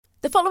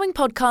The following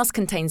podcast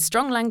contains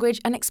strong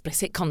language and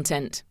explicit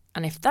content.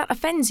 And if that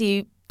offends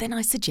you, then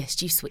I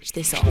suggest you switch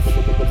this off.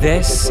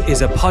 This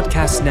is a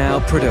Podcast Now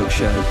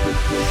production.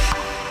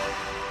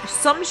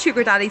 Some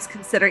sugar daddies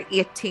consider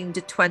 18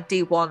 to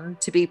 21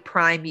 to be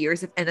prime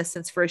years of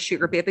innocence for a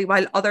sugar baby,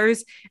 while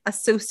others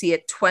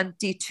associate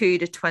 22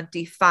 to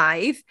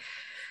 25.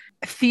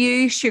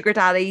 Few sugar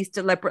daddies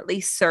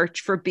deliberately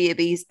search for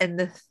babies in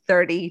the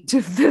 30 to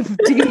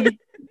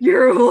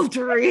 50-year-old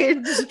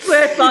range.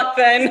 We're fucked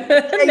then.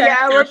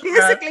 Yeah, we're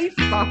basically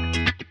fucked.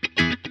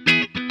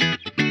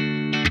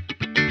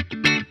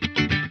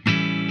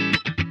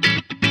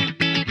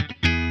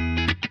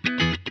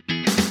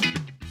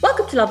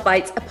 Welcome to Love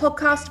Bites, a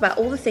podcast about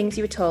all the things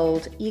you were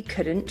told you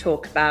couldn't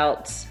talk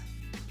about.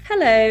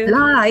 Hello.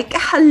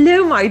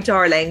 Hello, my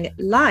darling.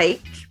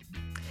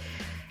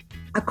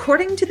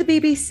 According to the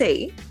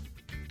BBC,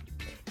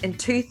 in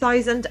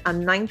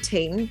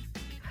 2019,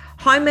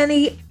 how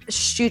many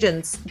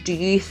students do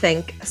you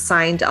think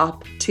signed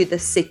up to the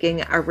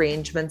Seeking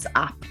Arrangements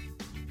app?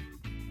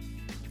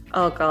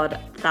 Oh God,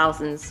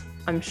 thousands,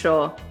 I'm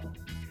sure.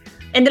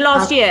 In the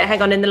last year,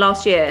 in the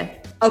last year.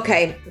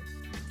 Okay,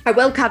 I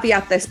will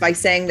caveat this by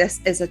saying this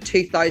is a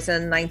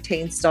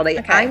 2019 study.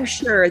 Okay. I'm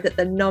sure that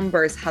the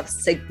numbers have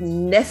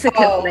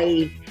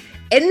significantly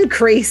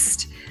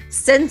increased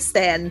since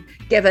then,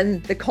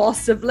 given the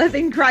cost of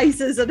living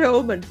crisis at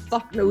home and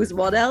fuck knows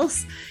what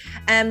else.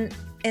 In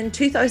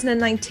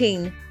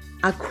 2019,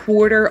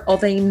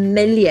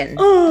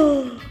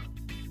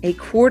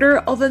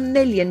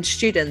 250,000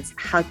 students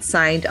had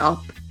signed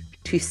up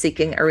to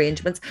Seeking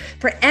Arrangements.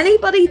 For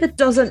anybody that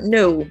doesn't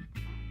know,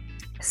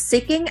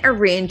 Seeking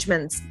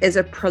Arrangements is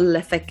a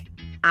prolific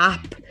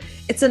app.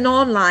 It's a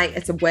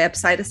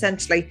website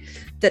essentially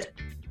that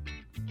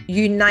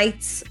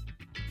unites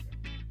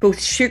both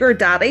sugar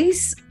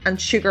daddies and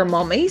sugar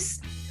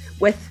mummies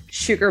with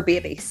sugar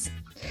babies.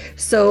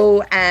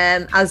 So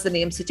as the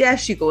name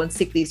suggests, you go and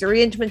seek these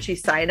arrangements, you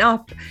sign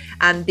up,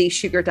 and these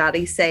sugar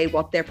daddies say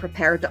what they're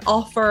prepared to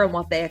offer and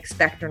what they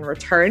expect in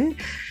return.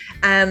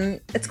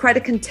 It's quite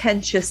a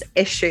contentious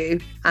issue,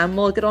 and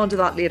we'll get onto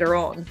that later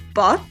on.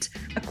 But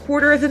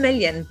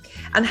 250,000,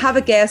 and have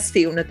a guess,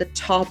 Fiona, the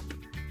top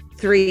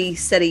 3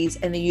 cities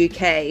in the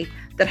UK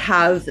that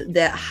have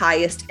the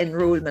highest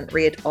enrollment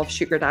rate of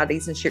sugar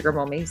daddies and sugar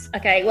mummies.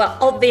 Okay, well,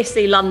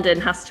 obviously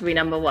London has to be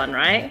number 1,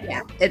 right?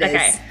 Yeah, it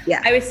is.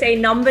 Yeah. I would say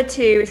number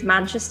 2 is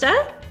Manchester.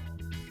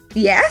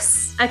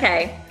 Yes.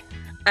 Okay.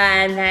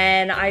 And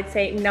then I'd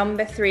say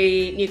number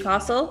 3,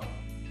 Newcastle.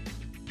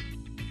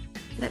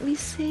 Let me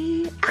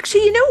see.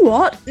 Actually, you know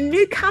what?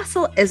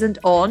 Newcastle isn't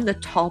on the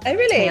top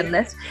 10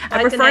 list.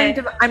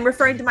 I'm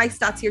referring to my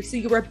stats here. So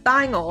you were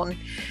bang on.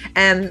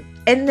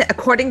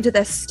 According to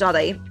this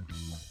study,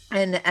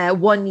 in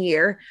 1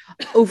 year,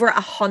 over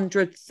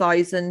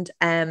 100,000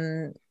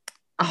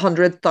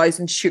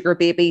 sugar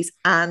babies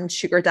and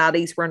sugar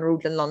daddies were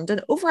enrolled in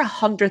London. Over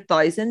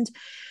 100,000.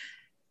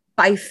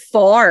 By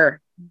far,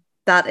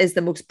 that is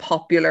the most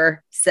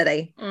popular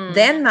city.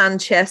 Then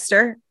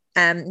Manchester,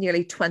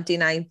 nearly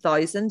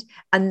 29,000,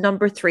 and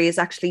number 3 is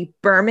actually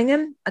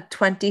Birmingham at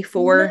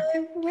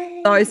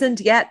 24,000.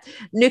 Yet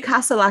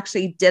Newcastle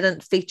actually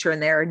didn't feature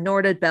in there,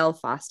 nor did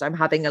Belfast. I'm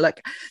having a look.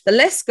 The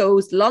list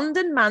goes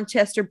London,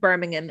 Manchester,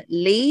 Birmingham,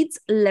 Leeds,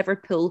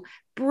 Liverpool,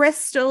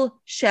 Bristol,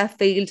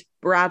 Sheffield,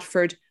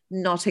 Bradford,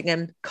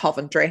 Nottingham,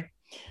 Coventry.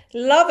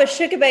 Love a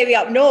sugar baby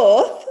up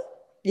north.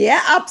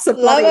 Yeah,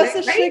 absolutely. Love us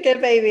a sugar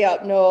baby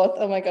up north.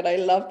 Oh my God, I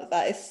love that.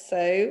 That is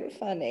so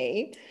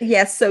funny.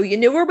 Yes, so you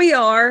know where we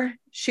are.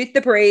 Shoot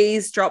the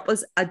breeze. Drop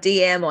us a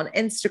DM on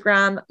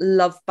Instagram,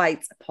 Love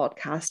Bites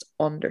Podcast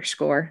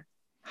 _.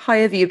 How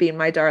have you been,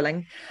 my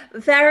darling?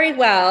 Very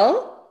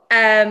well.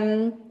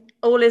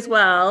 All is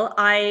well.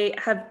 I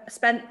have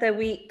spent the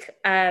week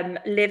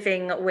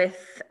living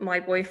with my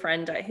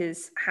boyfriend at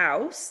his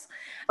house.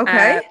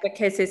 Okay.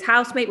 Because his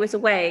housemate was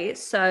away.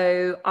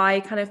 So I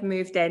kind of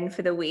moved in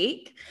for the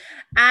week.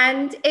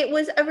 And it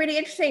was a really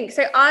interesting.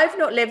 So I've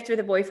not lived with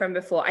a boyfriend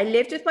before. I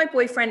lived with my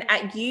boyfriend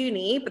at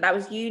uni, but that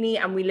was uni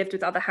and we lived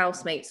with other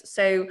housemates.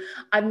 So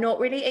I've not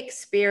really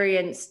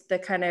experienced the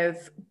kind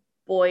of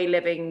boy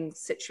living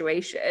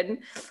situation.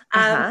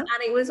 And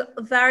it was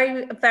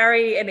very,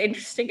 very an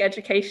interesting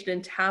education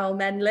into how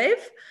men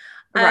live.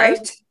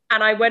 Right.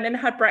 And I went and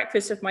had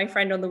breakfast with my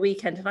friend on the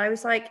weekend and I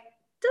was like,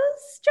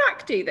 does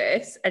Jack do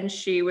this? And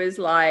she was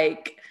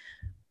like,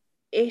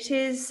 it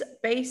is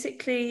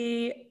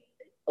basically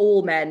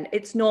all men.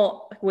 It's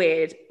not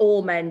weird.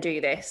 All men do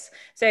this.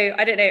 So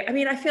I don't know. I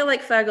mean, I feel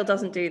like Fergal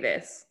doesn't do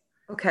this.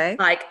 Okay.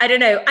 Like, I don't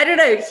know.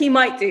 He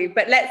might do,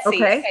 but let's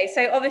see. Okay.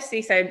 So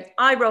obviously,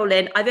 I roll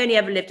in. I've only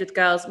ever lived with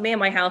girls. Me and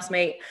my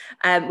housemate,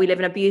 we live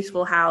in a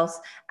beautiful house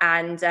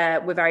and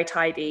we're very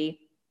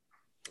tidy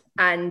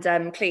and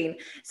clean.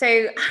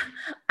 So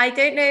I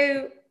don't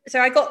know. So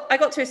I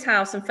got to his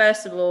house and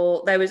first of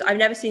all, I've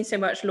never seen so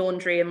much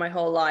laundry in my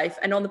whole life.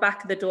 And on the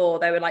back of the door,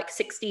 there were like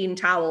 16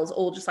 towels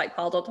all just like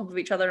piled on top of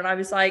each other. And I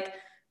was like,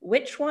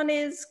 which one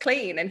is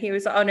clean? And he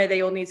was like, oh no,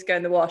 they all need to go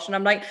in the wash. And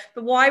I'm like,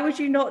 but why would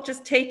you not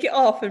just take it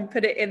off and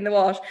put it in the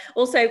wash?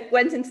 Also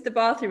went into the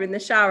bathroom in the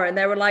shower and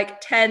there were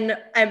like 10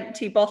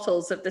 empty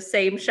bottles of the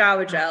same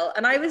shower gel.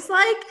 And I was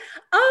like,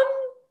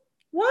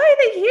 why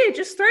are they here?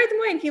 Just throw them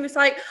away. And he was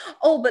like,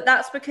 oh, but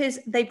that's because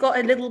they've got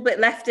a little bit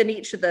left in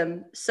each of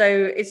them. So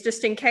it's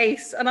just in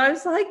case. And I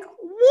was like,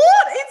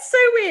 what? It's so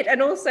weird.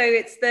 And also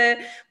it's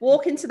the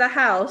walk into the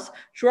house,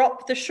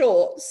 drop the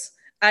shorts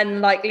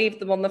and like leave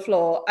them on the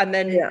floor. And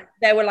then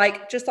there were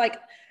like, just like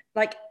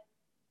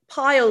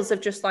piles of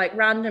just like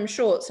random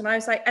shorts. And I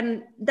was like,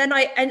 and then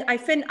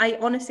I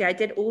honestly, I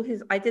did all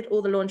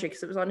the laundry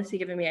because it was honestly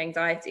giving me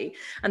anxiety.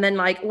 And then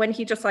like when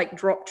he just like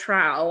dropped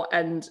trowel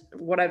and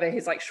whatever,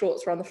 his like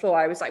shorts were on the floor,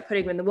 I was like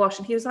putting them in the wash.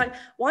 And he was like,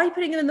 why are you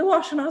putting them in the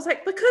wash? And I was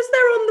like, because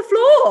they're on the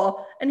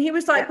floor. And he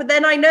was like, but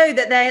then I know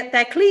that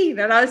they're clean.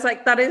 And I was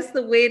like, that is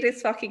the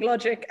weirdest fucking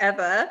logic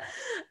ever.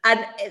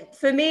 And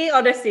for me,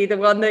 honestly, the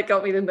one that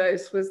got me the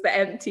most was the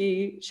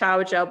empty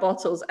shower gel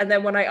bottles. And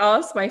then when I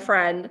asked my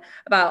friend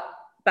about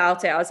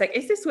it, I was like,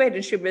 is this weird?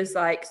 And she was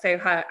like, so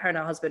her and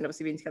her husband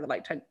obviously been together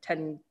like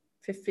 10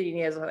 15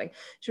 years or something.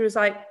 She was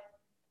like,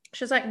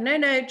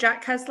 no,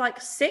 Jack has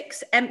like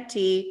 6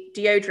 empty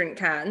deodorant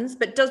cans,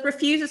 but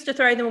refuses to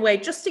throw them away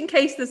just in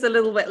case there's a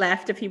little bit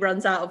left if he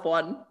runs out of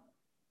one.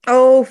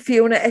 Oh,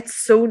 Fiona, it's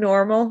so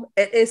normal.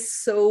 It is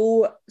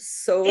so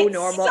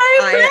normal.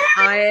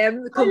 I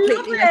am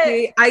completely with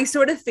you. I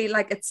sort of feel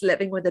like it's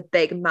living with a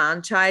big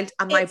man child,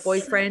 and my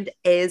boyfriend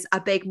is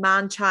a big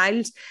man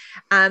child.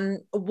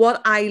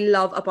 What I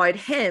love about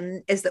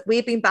him is that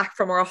we've been back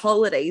from our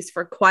holidays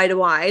for quite a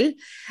while,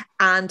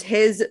 and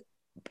his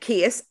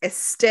case is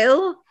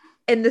still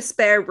in the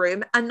spare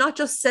room and not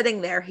just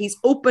sitting there. He's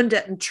opened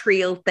it and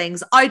trailed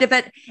things out of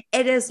it.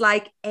 It is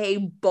like a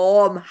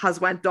bomb has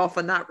went off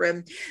in that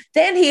room.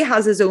 Then he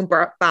has his own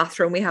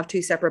bathroom. We have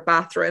 2 separate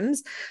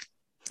bathrooms.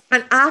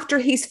 And after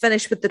he's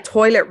finished with the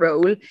toilet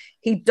roll,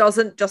 he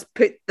doesn't just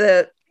put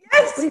the,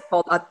 what do you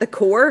call that? The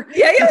core.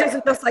 Yeah. He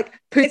doesn't just like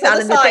put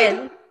that in the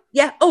bin.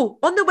 Yeah. Oh,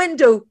 on the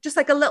window, just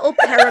like a little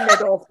pyramid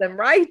of them,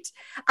 right?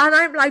 And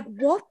I'm like,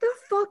 what the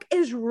fuck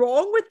is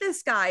wrong with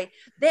this guy?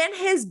 Then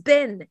his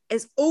bin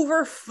is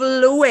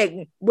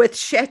overflowing with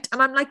shit.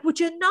 And I'm like, would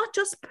you not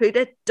just put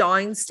it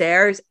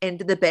downstairs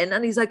into the bin?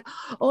 And he's like,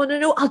 oh,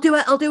 no, I'll do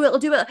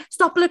it.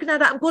 Stop looking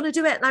at it. I'm going to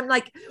do it. And I'm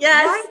like,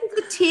 why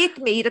does it take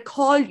me to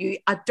call you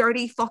a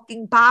dirty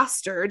fucking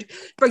bastard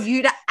for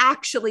you to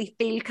actually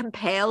feel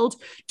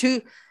compelled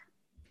to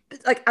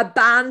like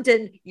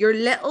abandon your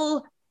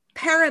little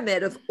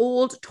pyramid of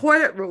old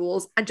toilet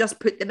rolls and just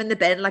put them in the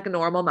bin like a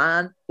normal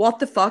man? What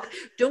the fuck?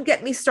 Don't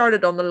get me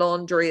started on the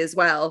laundry as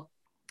well.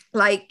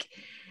 Like,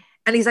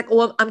 and he's like,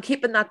 oh, I'm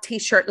keeping that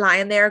t-shirt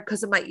lying there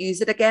because I might use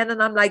it again.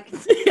 And I'm like,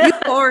 you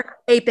are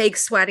a big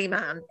sweaty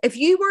man. If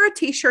you wear a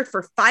t-shirt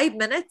for 5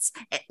 minutes,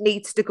 it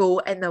needs to go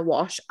in the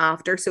wash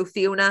after. So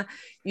Fiona,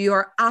 you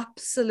are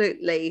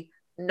absolutely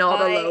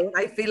not alone.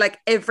 I feel like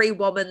every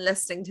woman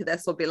listening to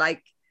this will be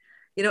like,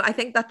 you know, I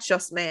think that's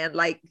just men.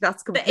 Like,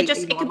 that's completely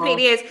it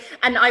completely is.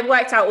 And I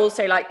worked out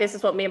also, like, this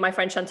is what me and my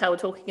friend Chantel were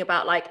talking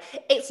about. Like,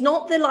 it's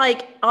not the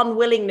like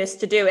unwillingness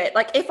to do it.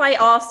 Like, if I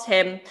asked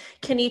him,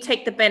 can you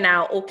take the bin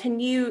out or can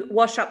you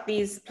wash up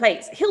these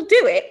plates? He'll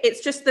do it. It's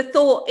just the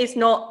thought is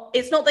not,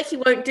 it's not that he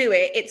won't do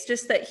it. It's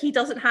just that he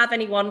doesn't have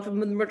anyone from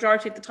the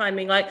majority of the time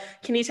being like,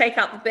 can you take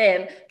out the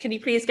bin? Can you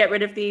please get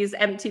rid of these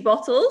empty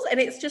bottles? And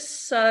it's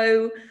just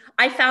so,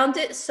 I found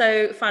it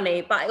so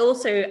funny, but I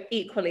also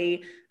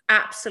equally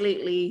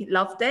absolutely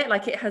loved it.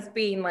 Like, it has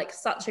been like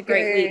such a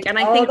great week. And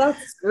I think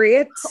that's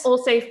great.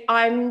 Also,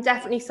 I'm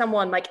definitely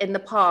someone like in the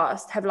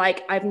past have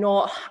like, I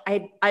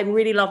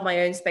really love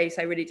my own space.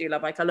 I really do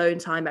love like alone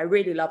time. I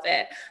really love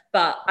it.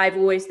 But I've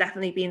always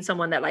definitely been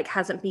someone that like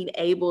hasn't been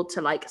able to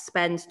like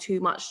spend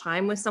too much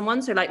time with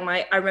someone. So like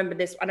I remember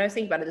this, and I was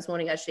thinking about it this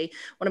morning, actually,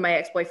 one of my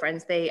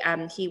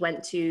ex-boyfriends, he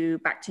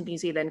went back to New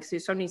Zealand because he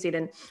was from New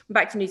Zealand,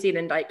 back to New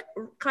Zealand, like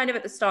kind of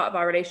at the start of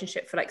our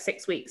relationship for like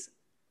 6 weeks.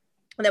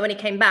 And then when he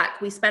came back,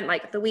 we spent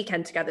like the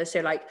weekend together. So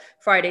like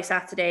Friday,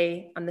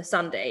 Saturday, and the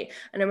Sunday.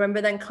 And I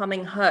remember then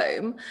coming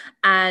home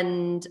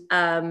and,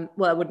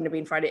 well, it wouldn't have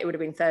been Friday. It would have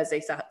been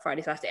Thursday,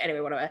 Friday, Saturday. Anyway,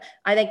 whatever.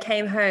 I then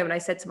came home and I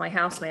said to my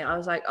housemate, I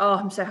was like, oh,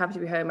 I'm so happy to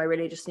be home. I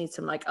really just need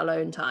some like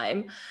alone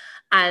time.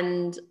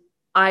 And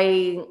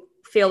I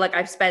feel like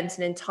I've spent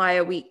an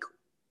entire week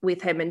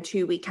with him in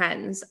 2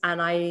 weekends.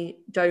 And I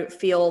don't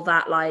feel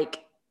that like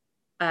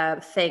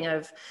thing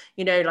of,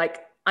 you know,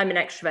 like, I'm an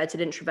extroverted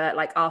introvert.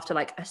 Like after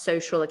like a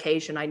social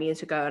occasion, I need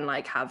to go and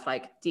like have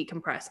like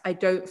decompress. I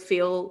don't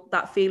feel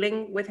that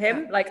feeling with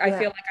him. Like I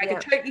feel like I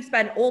could totally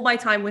spend all my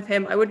time with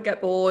him. I wouldn't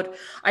get bored.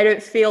 I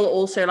don't feel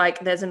also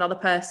like there's another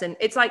person.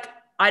 It's like,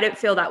 I don't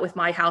feel that with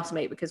my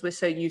housemate because we're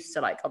so used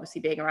to like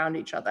obviously being around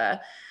each other.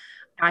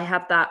 I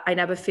have that. I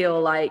never feel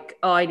like,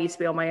 oh, I need to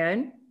be on my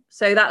own.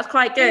 So that's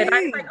quite good.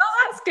 I was like,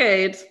 oh, that's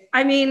good.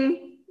 I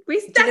mean, we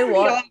definitely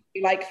are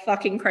like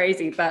fucking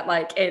crazy, but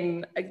like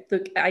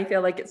I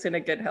feel like it's in a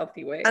good,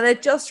 healthy way. And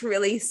it just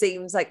really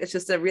seems like it's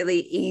just a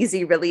really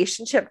easy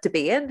relationship to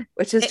be in,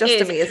 which is It just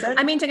is. amazing.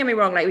 I mean, don't get me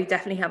wrong, like we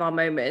definitely have our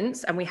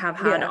moments, and we have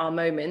had our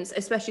moments,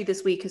 especially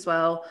this week as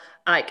well.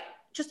 Like,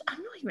 just I'm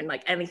not even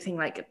like anything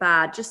like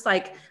bad, just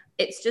like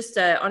it's just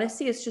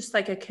honestly, it's just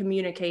like a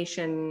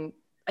communication.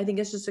 I think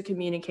it's just a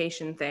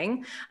communication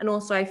thing. And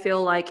also I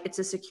feel like it's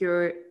a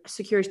secure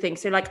thing.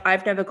 So like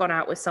I've never gone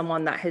out with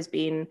someone that has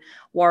been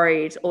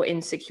worried or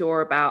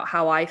insecure about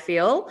how I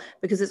feel,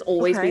 because it's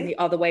always been the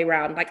other way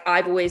around. Like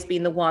I've always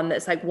been the one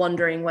that's like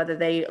wondering whether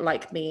they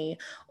like me,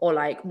 or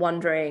like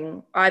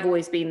wondering, I've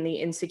always been the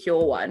insecure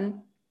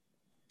one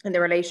in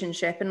the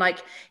relationship. And like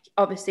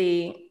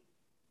obviously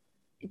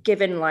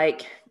given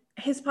like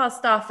his past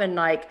stuff, and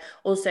like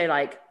also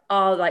like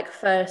our like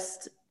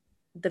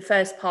the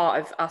first part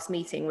of us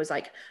meeting was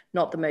like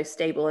not the most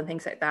stable and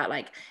things like that.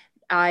 Like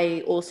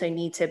I also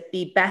need to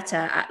be better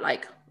at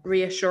like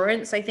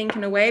reassurance, I think,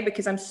 in a way,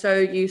 because I'm so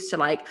used to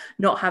like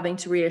not having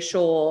to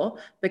reassure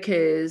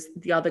because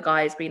the other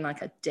guy's been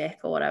like a dick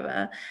or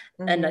whatever.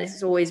 And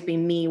it's always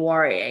been me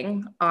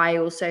worrying. I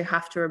also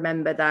have to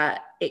remember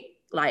that it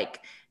like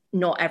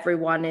not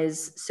everyone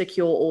is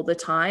secure all the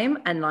time,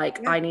 and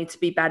like I need to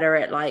be better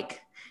at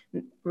like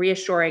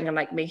reassuring and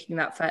like making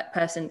that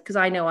person, because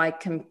I know I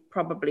can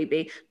probably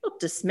be not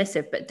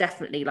dismissive, but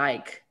definitely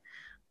like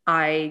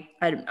I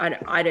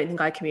don't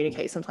think I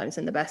communicate sometimes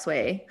in the best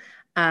way.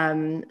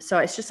 So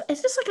it's just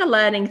like a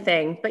learning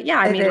thing. But yeah,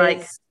 I mean,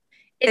 like,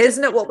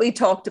 isn't it what we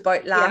talked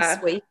about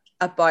last week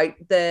about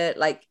the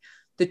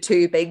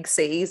two big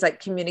C's, like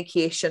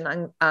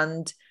communication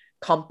and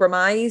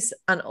compromise,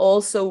 and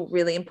also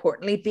really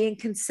importantly being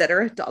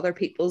considerate to other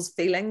people's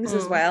feelings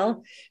as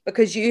well,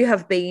 because you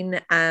have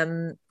been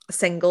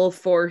single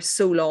for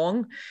so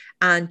long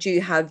and you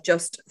have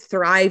just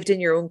thrived in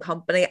your own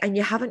company, and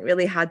you haven't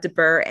really had to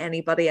bear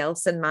anybody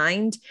else in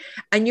mind,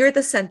 and you're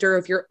the center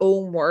of your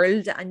own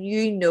world, and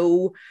you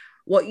know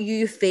what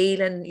you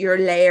feel and your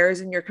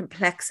layers and your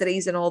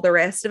complexities and all the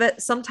rest of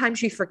it.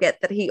 Sometimes you forget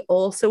that he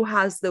also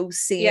has those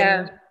same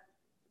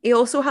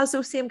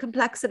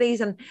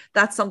complexities, and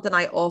that's something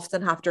I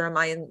often have to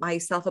remind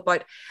myself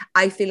about.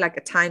 I feel like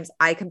at times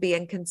I can be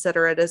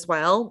inconsiderate as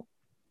well.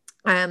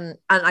 And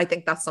I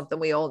think that's something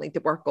we all need to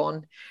work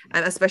on.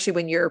 And especially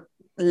when you're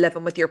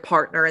living with your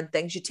partner and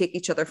things, you take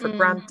each other for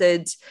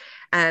granted.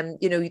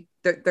 You know,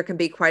 there can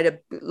be quite a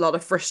lot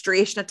of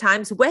frustration at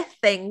times with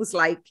things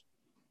like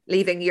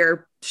leaving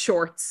your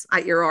shorts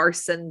at your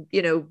arse and,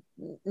 you know,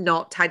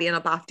 not tidying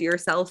up after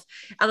yourself.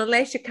 And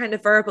unless you kind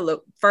of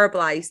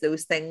verbalize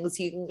those things,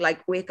 you can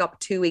like wake up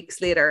 2 weeks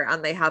later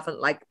and they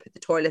haven't like put the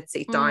toilet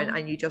seat down,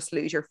 and you just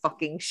lose your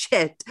fucking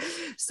shit.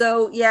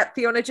 So yeah,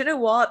 Fiona, do you know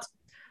what?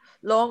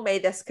 Long may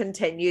this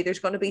continue. There's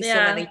going to be so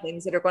many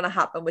things that are going to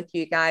happen with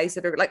you guys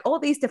that are like all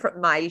these different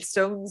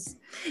milestones.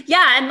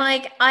 Yeah. And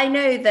like, I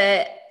know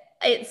that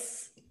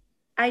it's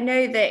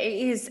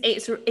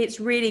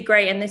really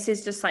great. And this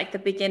is just like the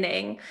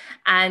beginning.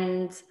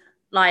 And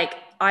like,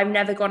 I've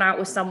never gone out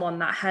with someone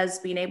that has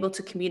been able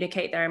to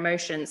communicate their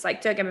emotions.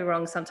 Like, don't get me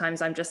wrong.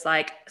 Sometimes I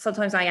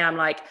am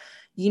like,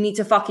 you need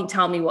to fucking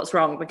tell me what's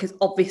wrong, because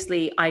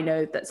obviously I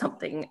know that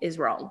something is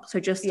wrong. So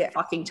just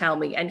fucking tell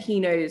me. And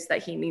he knows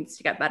that he needs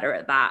to get better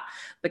at that,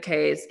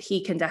 because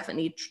he can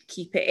definitely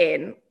keep it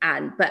in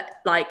but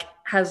like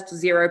has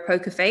zero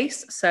poker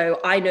face.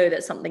 So I know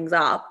that something's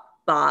up,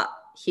 but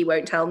he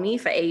won't tell me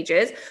for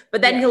ages,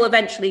 but then he'll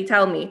eventually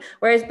tell me.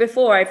 Whereas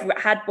before I've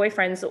had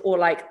boyfriends or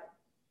like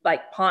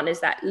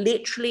partners that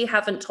literally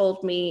haven't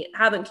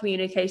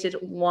communicated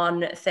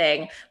one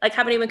thing, like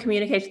haven't even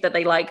communicated that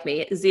they like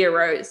me,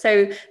 zero.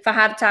 So to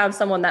have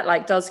someone that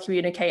like does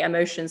communicate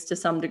emotions to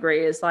some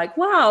degree is like,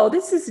 wow,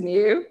 this is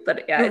new.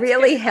 But yeah, it's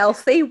really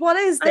healthy. What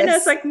is this? I know,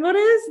 it's like, what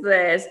is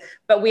this?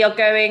 But we are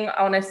going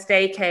on a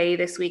staycay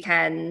this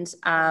weekend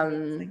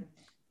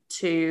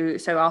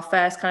so our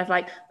first kind of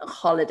like a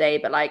holiday,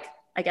 but like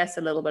I guess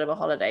a little bit of a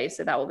holiday,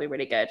 so that will be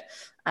really good.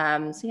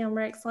 So yeah, I'm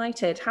very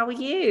excited. How are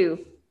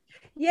you?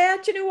 Yeah,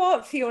 do you know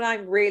what, Fiona?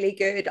 I'm really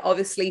good.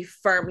 Obviously,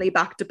 firmly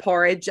back to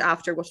porridge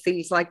after what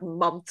feels like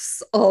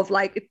months of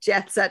like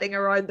jet setting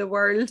around the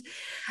world.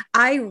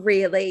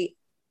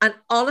 And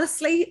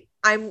honestly,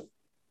 I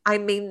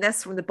mean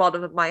this from the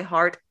bottom of my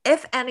heart.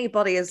 If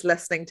anybody is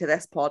listening to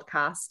this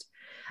podcast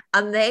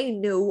and they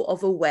know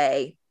of a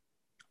way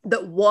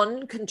that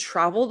one can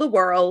travel the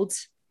world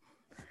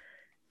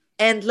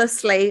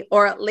endlessly,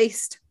 or at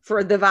least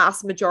for the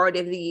vast majority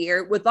of the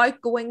year, without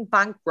going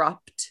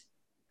bankrupt,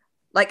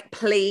 like,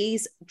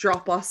 please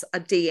drop us a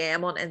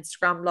DM on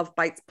Instagram, Love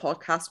Bites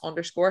Podcast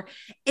 _.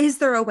 Is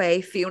there a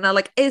way, Fiona?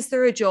 Like, is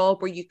there a job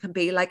where you can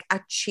be like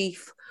a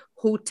chief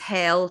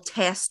hotel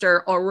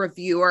tester or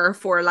reviewer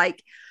for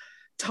like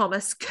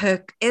Thomas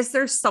Cook? Is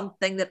there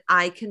something that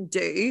I can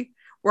do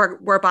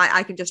whereby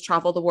I can just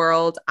travel the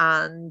world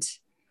and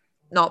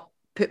not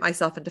put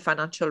myself into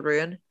financial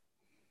ruin?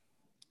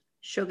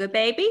 Sugar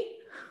baby?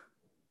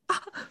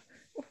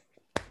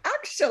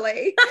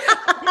 actually.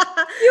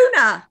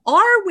 Fiona,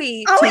 are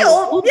we Are we too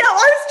all? old? Yeah, I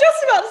was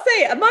just about to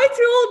say, am I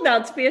too old now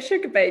to be a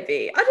sugar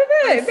baby? I don't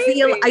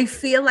know. I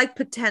feel like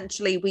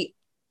potentially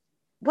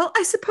well,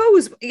 I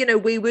suppose,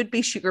 we would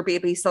be sugar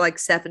babies to like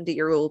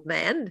 70-year-old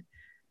men.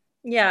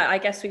 Yeah, I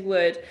guess we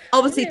would.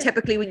 Obviously, Yeah.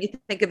 typically when you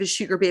think of a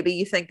sugar baby,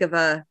 you think of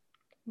Like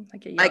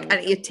a like young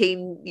an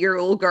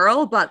 18-year-old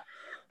girl, but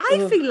I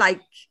Ugh. feel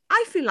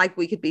like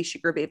we could be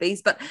sugar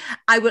babies, but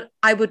I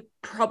would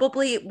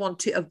probably want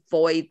to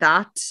avoid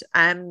that.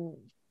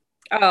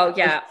 Oh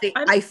yeah.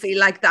 I feel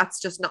like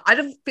that's just not, I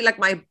don't feel like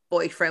my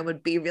boyfriend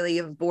would be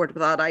really on board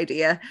with that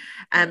idea.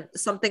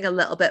 Something a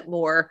little bit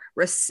more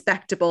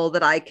respectable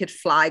that I could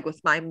flag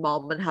with my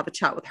mom and have a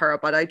chat with her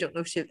about. I don't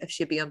know if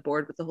she'd be on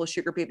board with the whole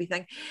sugar baby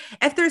thing.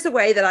 If there's a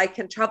way that I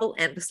can travel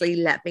endlessly,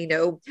 let me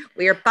know.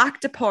 We are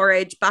back to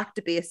porridge, back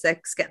to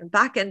basics, getting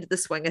back into the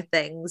swing of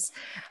things.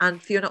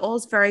 And Fiona,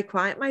 all's very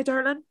quiet, my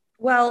darling.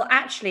 Well,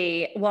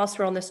 actually, whilst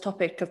we're on this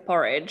topic of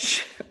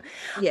porridge,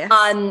 Yes.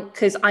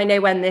 because I know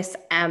when this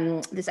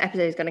episode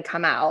is going to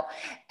come out,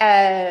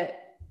 I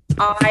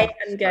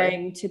am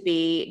going to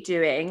be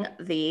doing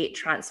the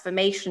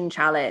transformation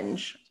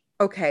challenge.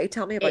 Okay,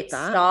 tell me about It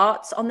that.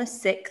 starts on the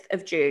 6th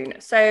of June.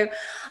 So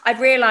I've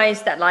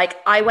realized that like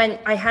I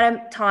had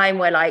a time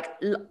where like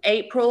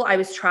April, I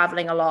was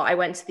traveling a lot. I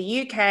went to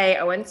the UK,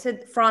 I went to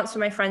France for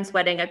my friend's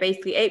wedding. I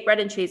basically ate bread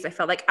and cheese. I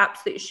felt like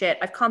absolute shit.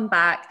 I've come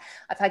back.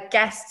 I've had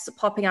guests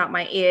popping out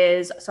my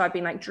ears. So I've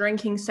been like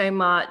drinking so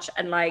much.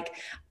 And like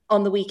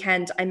on the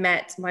weekend, I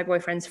met my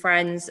boyfriend's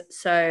friends.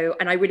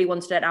 And I really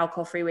wanted an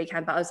alcohol-free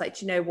weekend, but I was like,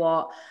 do you know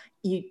what?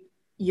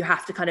 You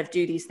have to kind of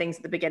do these things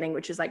at the beginning,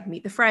 which is like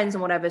meet the friends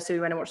and whatever. So we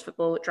went and watched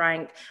football,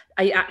 drank.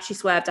 I actually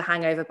swerved a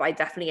hangover, but I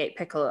definitely ate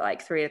pickle at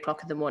like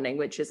 3:00 in the morning,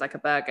 which is like a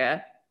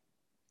burger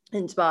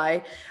in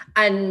Dubai.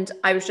 And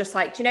I was just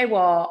like, do you know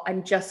what?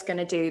 I'm just going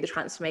to do the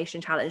transformation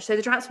challenge. So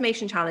the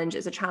transformation challenge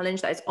is a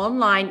challenge that is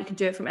online. You can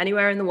do it from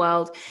anywhere in the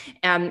world.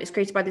 It's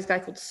created by this guy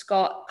called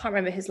Scott. Can't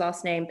remember his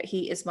last name, but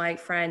he is my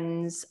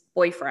friend's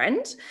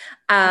boyfriend.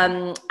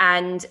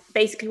 And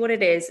basically what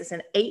it is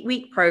an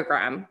 8-week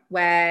program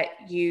where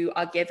you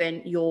are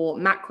given your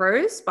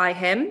macros by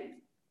him.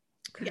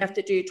 You have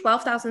to do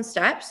 12,000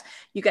 steps.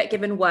 You get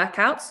given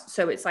workouts.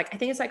 So it's like, I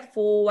think it's like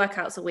 4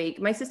 workouts a week.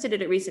 My sister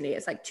did it recently.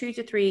 It's like 2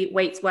 to 3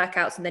 weights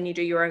workouts. And then you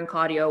do your own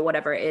cardio or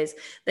whatever it is.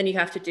 Then you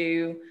have to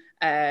do,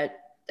 I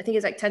think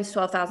it's like 10 to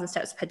 12,000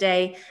 steps per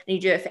day. And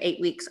you do it for 8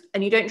 weeks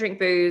and you don't drink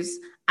booze.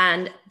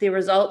 And the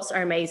results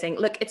are amazing.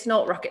 Look, it's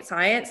not rocket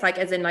science. Like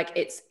as in like,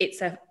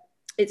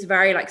 it's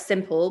very like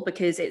simple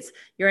because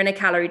you're in a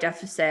calorie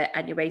deficit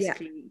and you're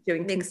basically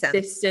doing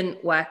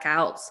consistent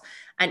workouts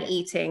and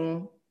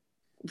eating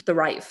the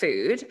right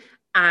food.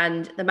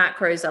 And the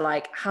macros are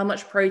like how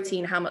much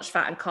protein, how much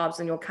fat and carbs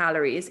in your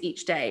calories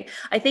each day.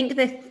 I think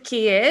the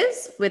key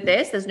is with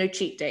this, there's no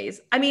cheat days.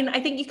 I mean, I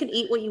think you can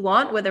eat what you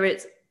want, whether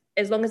it's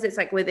as long as it's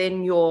like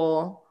within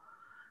your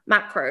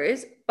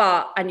macros,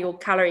 and your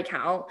calorie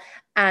count.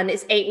 And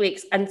it's 8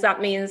 weeks. And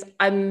that means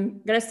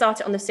I'm going to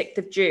start it on the 6th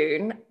of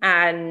June.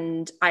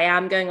 And I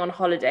am going on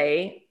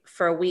holiday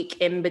for a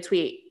week in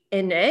between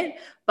in it.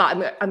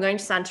 But I'm going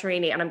to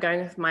Santorini and I'm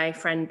going with my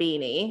friend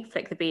Beanie,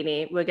 Flick the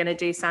Beanie. We're going to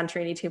do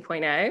Santorini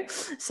 2.0.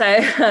 So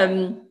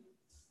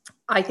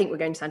I think we're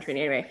going to Santorini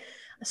anyway.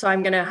 So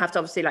I'm going to have to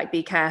obviously like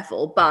be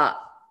careful, but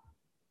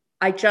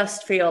I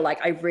just feel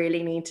like I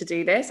really need to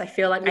do this. I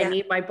feel like I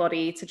need my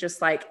body to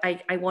just like, I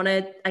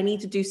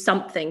need to do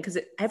something because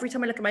every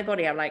time I look at my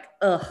body, I'm like,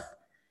 ugh.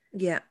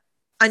 Yeah.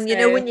 And you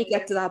know, when you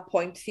get to that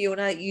point,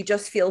 Fiona, you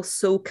just feel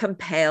so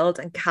compelled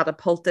and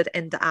catapulted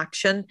into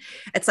action.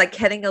 It's like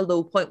hitting a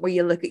low point where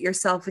you look at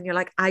yourself and you're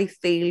like, I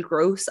feel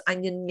gross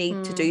and you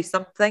need to do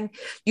something.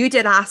 You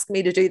did ask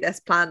me to do this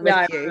plan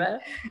with you.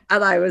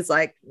 And I was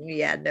like,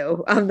 yeah,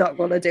 no, I'm not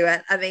going to do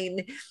it. I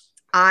mean,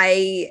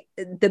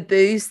 the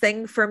booze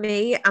thing for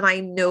me, and I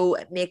know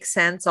it makes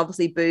sense,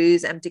 obviously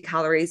booze, empty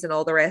calories and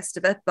all the rest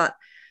of it, but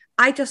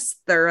I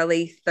just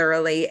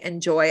thoroughly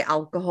enjoy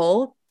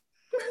alcohol.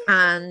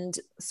 And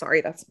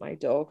sorry, that's my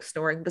dog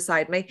snoring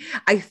beside me.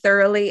 I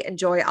thoroughly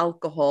enjoy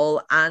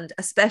alcohol, and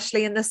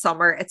especially in the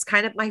summer, it's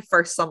kind of my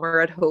first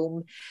summer at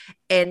home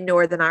in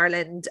Northern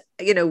Ireland,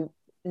 you know,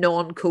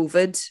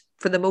 non-COVID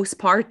for the most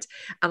part.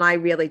 And I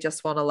really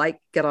just want to like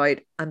get out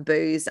and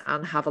booze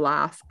and have a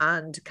laugh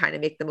and kind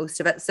of make the most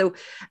of it. So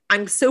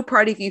I'm so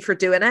proud of you for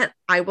doing it.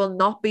 I will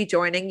not be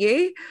joining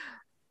you,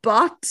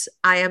 but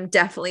I am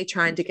definitely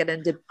trying to get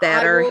into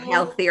better,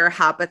 healthier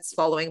habits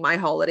following my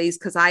holidays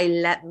because I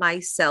let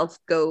myself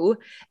go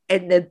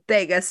in the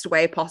biggest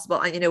way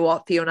possible. And you know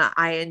what, Fiona,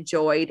 I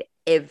enjoyed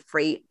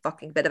every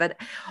fucking bit of it.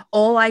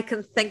 All I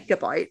can think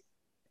about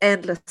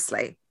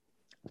endlessly,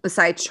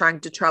 besides trying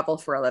to travel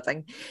for a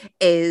living,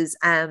 is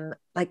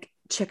like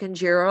chicken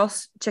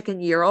gyros, chicken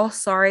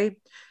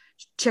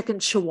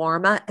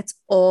shawarma. It's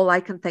all I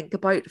can think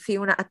about,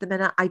 Fiona, at the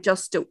minute. I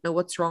just don't know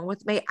what's wrong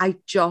with me. I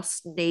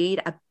just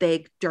need a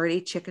big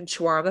dirty chicken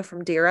shawarma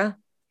from Dira.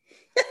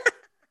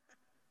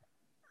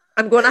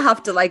 I'm going to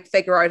have to like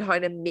figure out how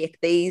to make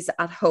these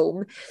at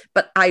home,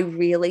 but I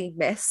really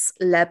miss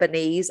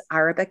Lebanese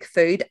Arabic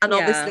food. And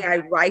obviously I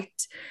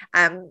write,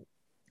 I'm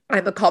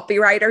a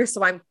copywriter,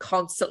 so I'm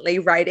constantly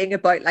writing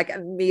about like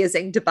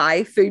amazing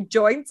Dubai food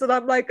joints. And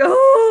I'm like,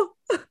 oh,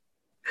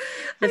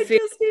 I just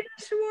need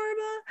a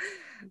shawarma.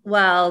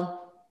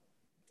 Well,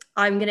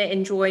 I'm going to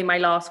enjoy my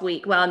last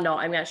week. Well, I'm not.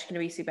 I'm actually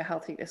going to be super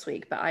healthy this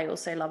week, but I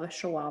also love a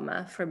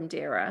shawarma from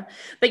Dira.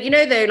 But you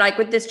know, though, like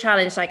with this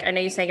challenge, like I know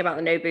you're saying about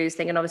the no booze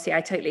thing, and obviously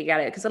I totally get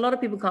it because a lot of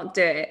people can't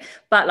do it.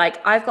 But like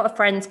I've got a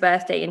friend's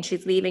birthday and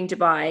she's leaving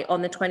Dubai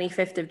on the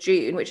 25th of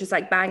June, which is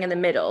like bang in the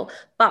middle.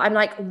 But I'm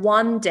like,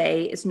 one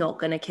day is not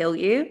going to kill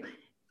you.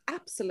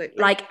 Absolutely.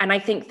 Like, and I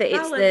think that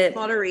it's balance,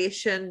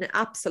 moderation.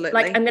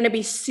 Absolutely. Like, I'm going to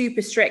be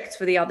super strict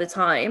for the other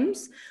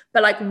times,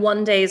 but like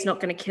one day is not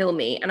going to kill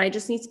me, and I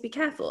just need to be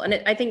careful.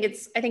 And I think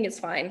it's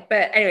fine.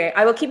 But anyway,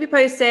 I will keep you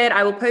posted.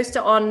 I will post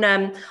it on.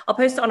 I'll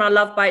post it on our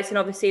Love Bites, and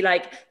obviously,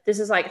 like this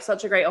is like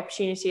such a great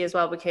opportunity as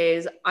well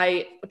because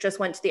I just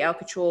went to the El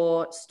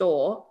Couture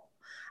store.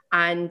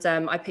 And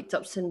I picked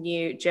up some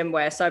new gym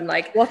wear. So I'm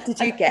like, what did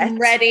you get? I'm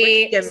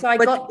ready. So I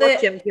got the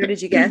what gym gear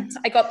did you get?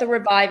 I got the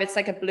Revive. It's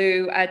like a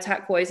blue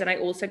turquoise. And I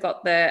also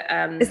got the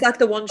is that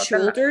the one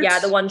shouldered? Yeah,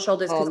 the one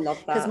shoulders. Oh, love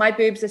that. Because my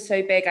boobs are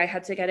so big, I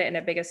had to get it in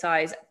a bigger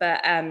size.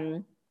 But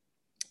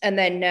and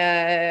then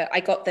I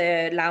got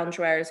the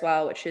loungewear as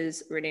well, which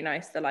is really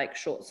nice. The like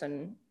shorts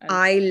and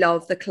I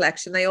love the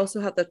collection. They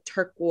also have the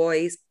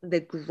turquoise,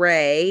 the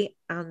grey,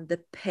 and the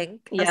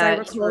pink. Yeah, as I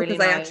recall, really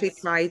because nice. I actually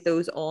tried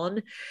those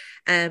on.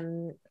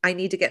 I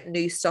need to get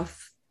new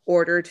stuff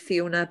ordered,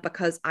 Fiona,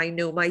 because I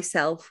know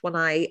myself when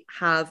I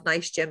have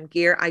nice gym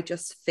gear, I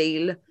just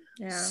feel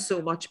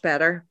so much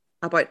better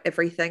about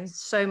everything.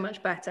 So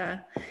much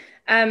better.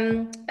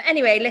 But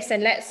anyway,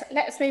 listen,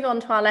 let's move on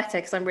to our letter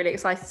because I'm really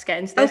excited to get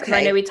into this because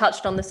I know we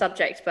touched on the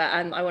subject, but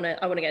I want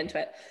to get into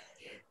it.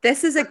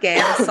 This is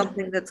again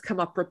something that's come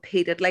up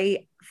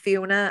repeatedly,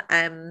 Fiona,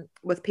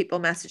 with people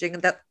messaging,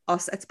 and that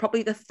it's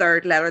probably the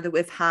third letter that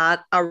we've had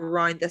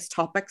around this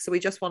topic. So we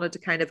just wanted to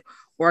kind of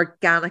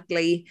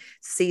organically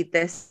see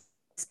this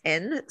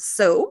in.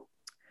 So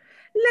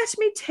let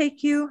me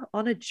take you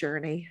on a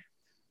journey.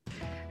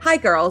 Hi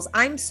girls,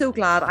 I'm so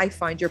glad I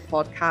found your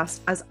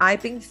podcast as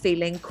I've been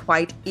feeling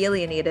quite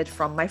alienated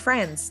from my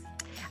friends.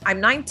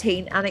 I'm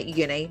 19 and at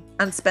uni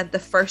and spent the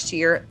first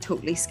year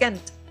totally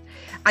skint.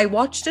 I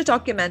watched a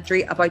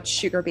documentary about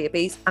sugar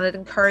babies and it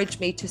encouraged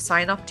me to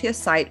sign up to a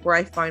site where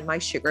I found my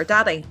sugar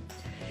daddy.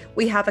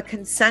 We have a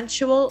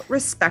consensual,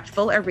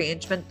 respectful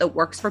arrangement that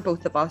works for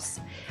both of us.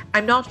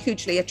 I'm not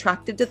hugely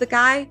attracted to the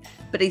guy,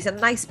 but he's a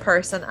nice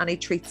person and he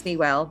treats me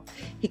well.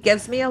 He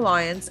gives me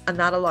allowance and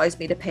that allows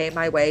me to pay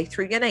my way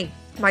through uni.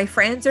 My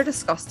friends are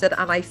disgusted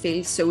and I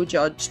feel so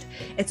judged.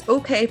 It's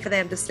okay for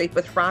them to sleep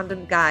with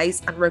random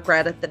guys and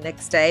regret it the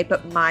next day,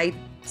 but my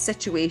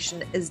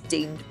situation is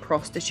deemed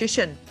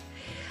prostitution.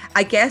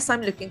 I guess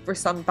I'm looking for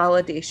some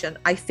validation.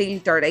 I feel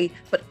dirty,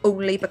 but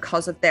only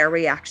because of their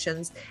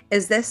reactions.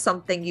 Is this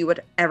something you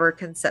would ever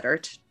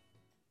considered?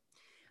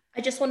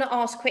 I just want to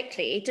ask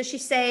quickly, did she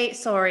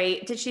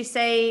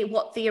say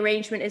what the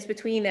arrangement is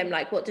between them?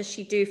 Like, what does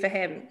she do for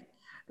him?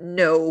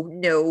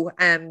 No,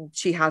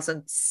 she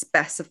hasn't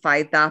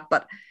specified that,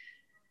 but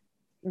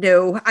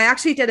no, I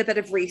actually did a bit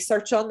of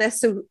research on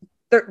this. So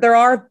there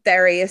are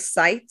various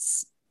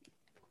sites.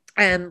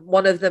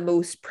 One of the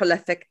most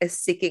prolific is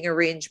Seeking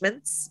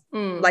Arrangements.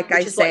 Like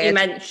I said, what you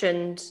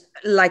mentioned.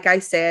 Like I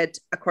said,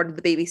 according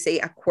to the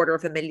BBC,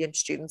 250,000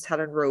 students had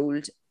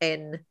enrolled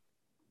in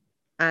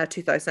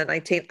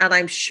 2019. And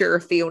I'm sure,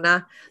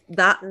 Fiona,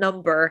 that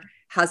number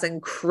has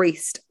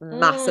increased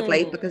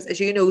massively because,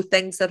 as you know,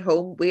 things at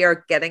home, we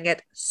are getting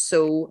it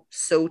so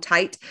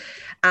tight.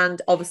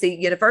 And obviously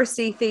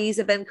university fees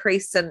have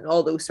increased and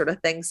all those sort of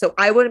things. So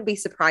I wouldn't be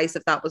surprised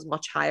if that was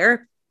much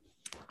higher.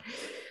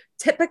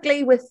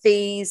 Typically with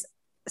these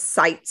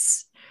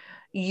sites,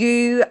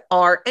 you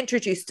are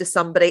introduced to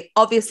somebody.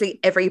 Obviously,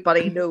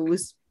 everybody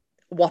knows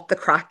what the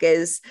crack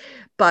is,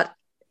 but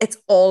it's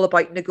all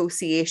about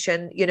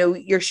negotiation. You know,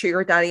 your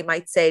sugar daddy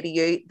might say to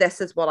you,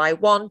 this is what I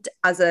want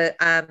as a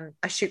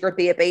sugar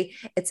baby.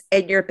 It's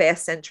in your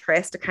best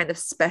interest to kind of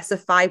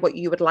specify what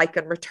you would like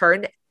in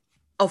return.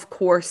 Of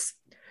course,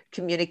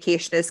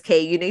 communication is key.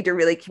 You need to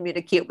really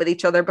communicate with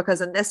each other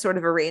because in this sort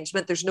of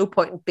arrangement, there's no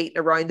point in beating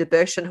around the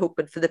bush and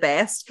hoping for the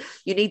best.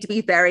 You need to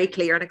be very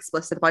clear and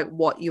explicit about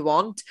what you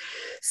want.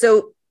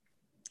 So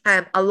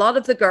a lot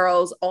of the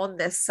girls on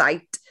this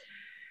site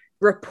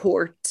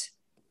report,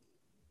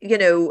 you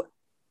know,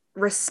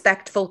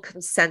 respectful,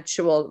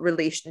 consensual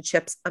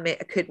relationships. I mean,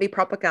 it could be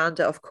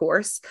propaganda, of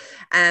course,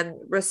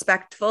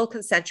 respectful,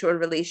 consensual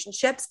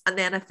relationships. And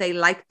then if they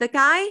like the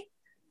guy,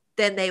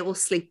 then they will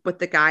sleep with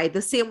the guy.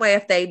 The same way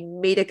if they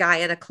meet a guy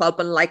in a club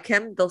and like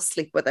him, they'll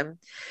sleep with him.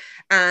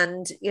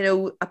 And, you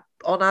know,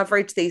 on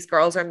average, these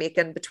girls are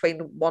making between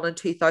 £1,000 and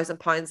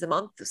 £2,000 a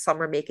month.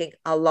 Some are making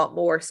a lot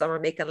more, some are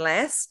making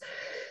less.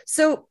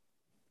 So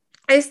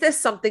is this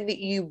something that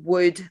you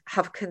would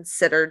have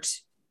considered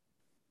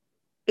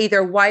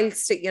either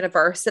whilst at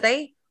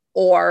university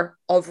or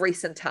of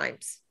recent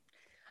times?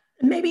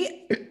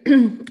 Maybe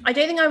I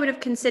don't think I would have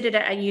considered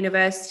it at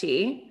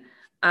university,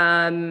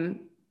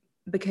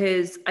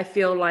 because I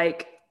feel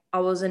like I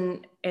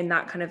wasn't in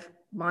that kind of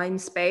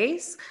mind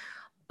space.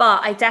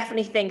 But I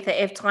definitely think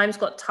that if times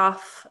got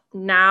tough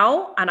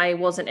now and I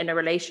wasn't in a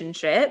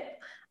relationship,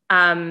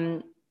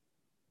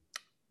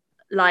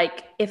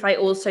 like if I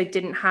also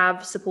didn't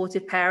have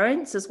supportive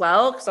parents as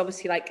well, because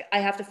obviously like I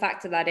have to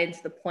factor that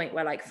into the point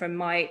where like from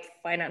my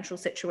financial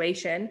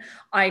situation,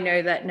 I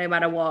know that no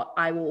matter what,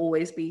 I will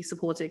always be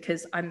supported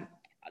because I'm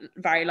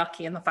very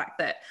lucky in the fact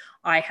that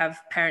I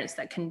have parents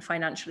that can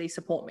financially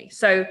support me.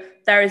 So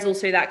there is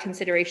also that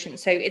consideration.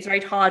 So it's very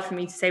hard for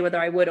me to say whether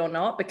I would or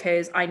not,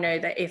 because I know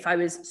that if I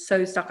was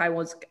so stuck I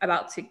was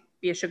about to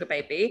be a sugar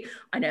baby,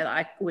 I know that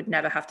I would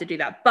never have to do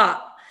that.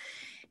 But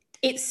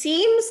it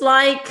seems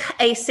like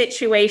a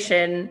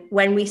situation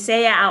when we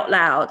say it out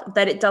loud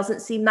that it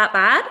doesn't seem that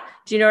bad.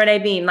 Do you know what I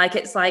mean? Like,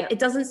 it's like, it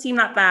doesn't seem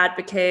that bad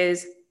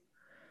because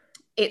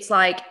it's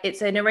like,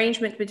 it's an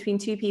arrangement between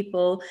two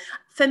people.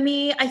 For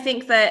me, I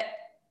think that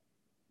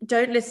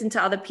don't listen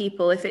to other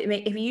people. If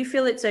you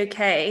feel it's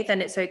okay,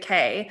 then it's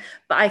okay.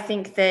 But I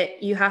think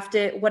that you have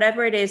to,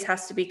 whatever it is,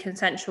 has to be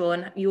consensual.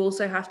 And you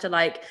also have to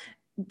like,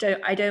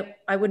 I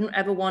wouldn't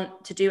ever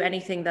want to do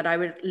anything that I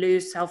would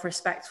lose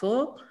self-respect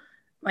for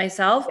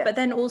myself. But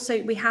then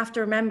also we have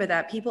to remember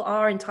that people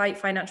are in tight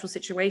financial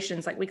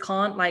situations. Like we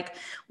can't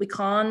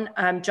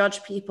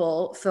judge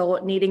people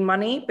for needing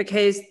money,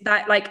 because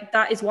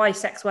that is why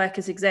sex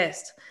workers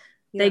exist.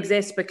 They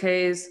exist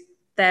because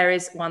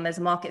there's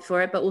a market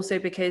for it, but also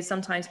because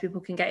sometimes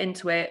people can get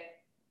into it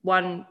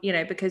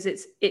because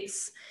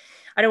it's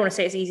I don't want to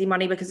say it's easy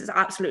money, because it's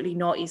absolutely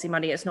not easy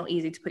money. It's not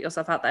easy to put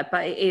yourself out there,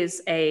 but it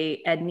is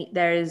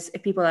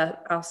if people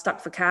are stuck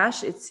for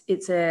cash,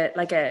 it's a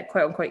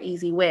quote unquote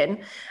easy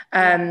win.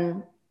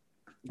 And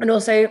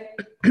also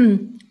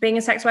being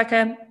a sex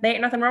worker, there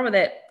ain't nothing wrong with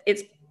it.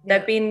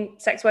 There've been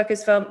sex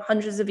workers for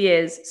hundreds of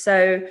years.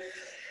 So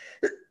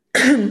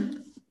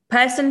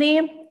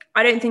personally,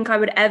 I don't think I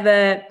would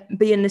ever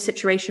be in the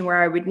situation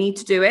where I would need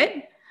to do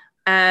it.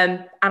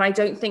 And I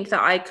don't think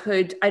I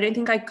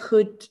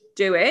could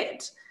do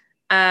it,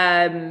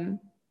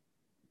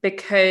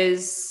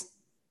 because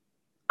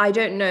I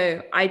don't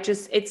know.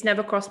 It's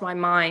never crossed my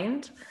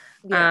mind.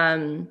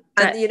 And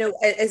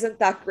isn't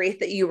that great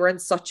that you were in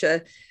such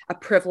a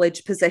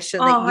privileged position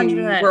that you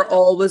 100%. were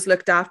always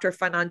looked after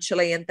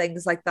financially and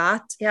things like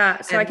that?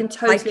 So I can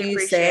totally like you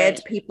appreciate.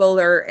 said, people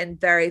are in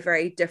very,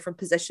 very different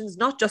positions,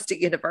 not just at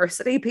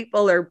university.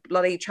 People are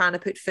bloody trying to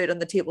put food on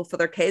the table for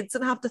their kids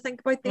and have to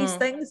think about these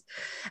things.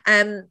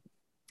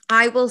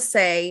 I will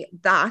say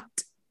that,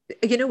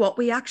 you know what,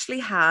 we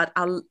actually had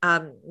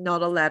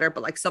not a letter,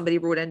 but like somebody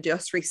wrote in to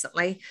us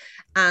recently,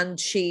 and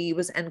she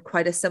was in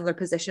quite a similar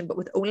position, but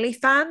with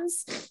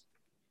OnlyFans.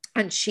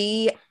 And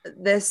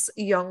this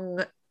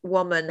young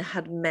woman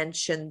had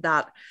mentioned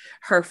that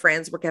her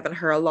friends were giving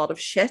her a lot of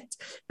shit,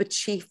 but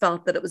she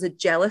felt that it was a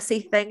jealousy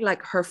thing.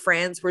 Like her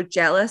friends were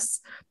jealous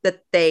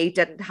that they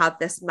didn't have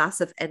this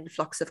massive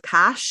influx of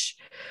cash.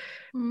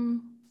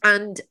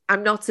 And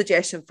I'm not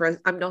suggesting for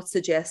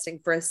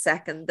a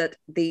second that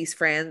these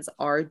friends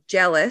are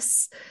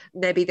jealous.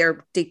 Maybe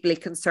they're deeply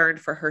concerned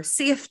for her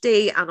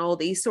safety and all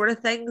these sort of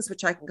things,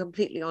 which I can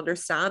completely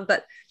understand.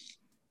 But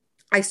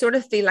I sort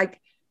of feel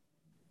like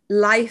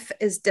life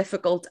is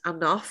difficult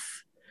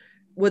enough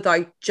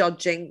without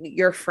judging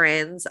your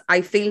friends.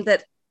 I feel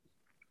that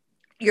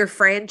your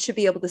friend should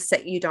be able to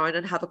sit you down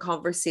and have a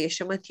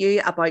conversation with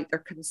you about their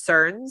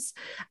concerns,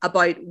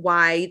 about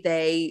why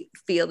they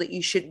feel that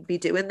you shouldn't be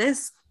doing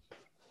this.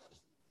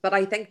 But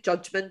I think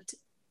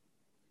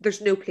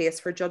there's no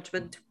place for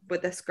judgment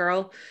with this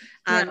girl.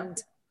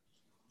 And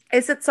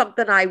is it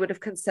something I would have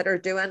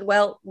considered doing?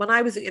 Well, when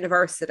I was at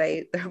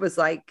university, there was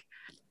like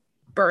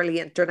barely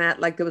internet.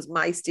 Like there was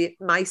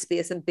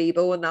MySpace and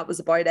Bebo, and that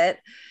was about it.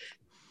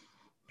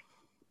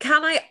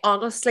 Can I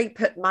honestly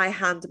put my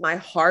hand to my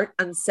heart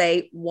and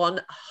say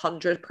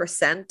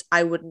 100%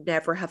 I would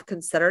never have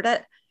considered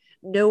it?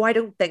 No, I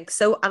don't think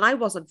so. And I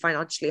wasn't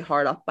financially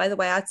hard up, by the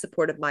way. I'd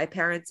supported my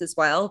parents as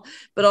well.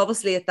 But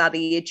obviously at that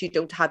age, you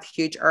don't have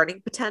huge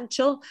earning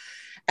potential.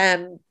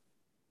 And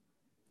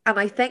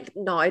I think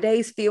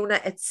nowadays,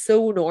 Fiona, it's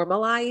so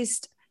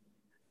normalized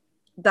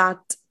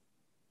that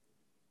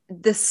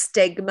the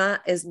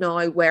stigma is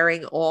now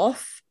wearing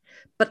off.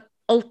 But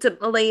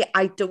ultimately,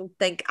 I don't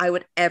think I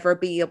would ever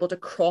be able to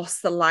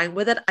cross the line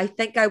with it. I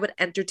think I would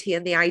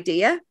entertain the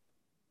idea.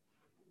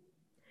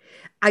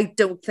 I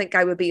don't think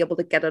I would be able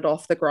to get it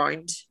off the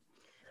ground.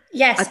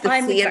 Yes, at the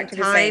I'm same exactly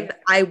the time, same.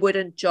 I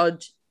wouldn't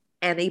judge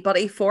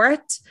anybody for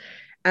it.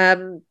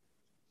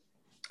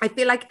 I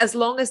feel like as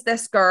long as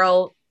this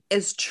girl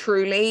can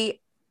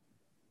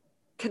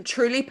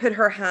truly put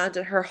her hand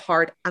in her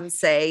heart and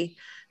say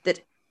that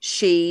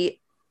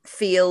she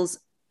feels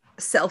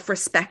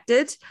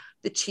self-respected,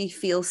 that she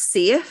feels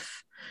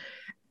safe,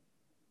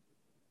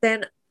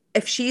 then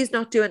if she's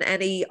not doing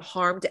any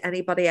harm to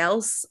anybody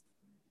else,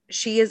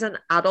 she is an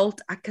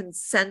adult, a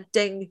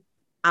consenting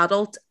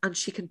adult and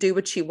she can do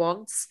what she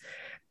wants.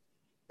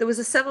 There was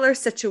a similar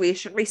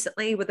situation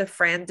recently with a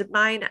friend of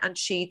mine, and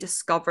she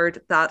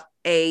discovered that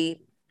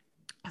a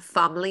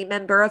family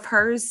member of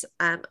hers,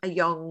 a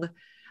young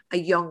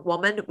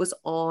woman, was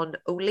on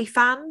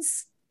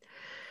OnlyFans,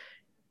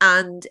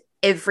 and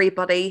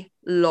everybody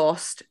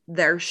lost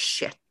their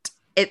shit.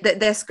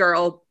 This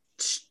girl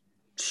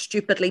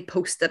stupidly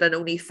posted an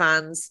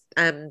OnlyFans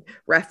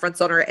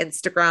reference on her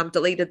Instagram,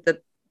 deleted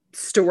the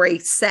story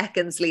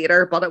seconds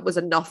later, but it was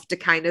enough to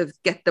kind of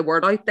get the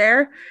word out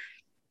there.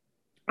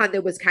 And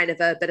there was kind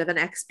of a bit of an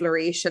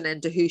exploration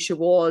into who she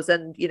was.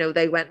 And, you know,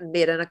 they went and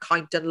made an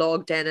account and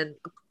logged in and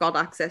got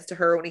access to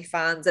her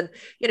OnlyFans and,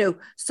 you know,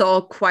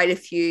 saw quite a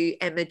few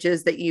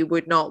images that you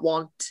would not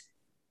want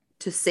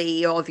to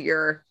see of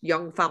your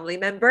young family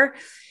member.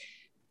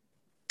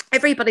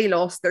 Everybody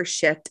lost their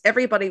shit.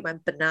 Everybody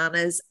went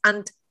bananas.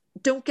 And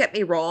don't get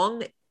me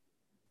wrong,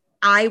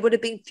 I would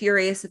have been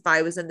furious if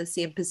I was in the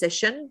same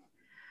position.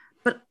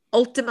 But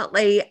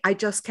ultimately, I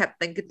just kept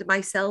thinking to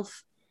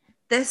myself,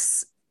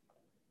 this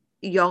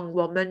young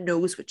woman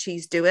knows what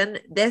she's doing.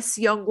 This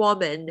young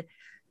woman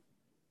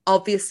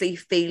obviously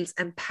feels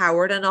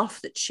empowered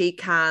enough that she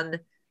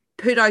can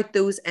put out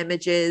those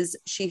images.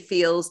 She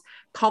feels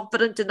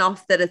confident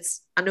enough that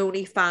it's an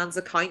OnlyFans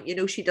account. You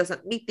know, she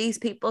doesn't meet these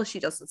people. She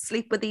doesn't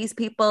sleep with these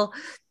people.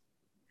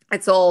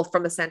 It's all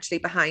from essentially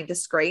behind a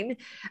screen.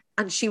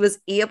 And she was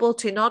able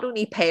to not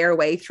only pay her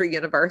way through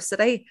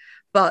university,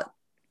 but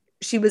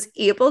she was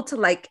able to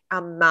like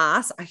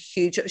amass a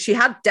huge, she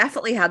had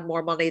definitely had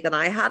more money than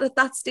I had at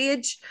that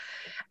stage.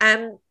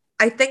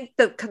 I think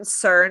the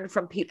concern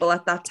from people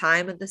at that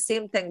time, and the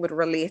same thing would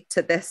relate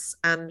to this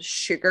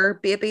sugar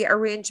baby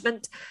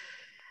arrangement,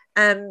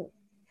 you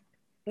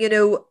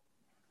know,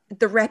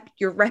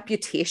 your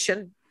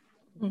reputation.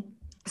 Mm.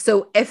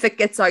 So if it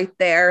gets out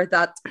there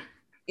that,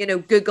 you know,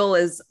 Google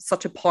is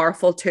such a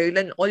powerful tool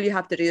and all you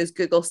have to do is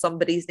Google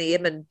somebody's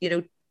name and, you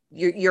know,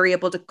 you're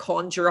able to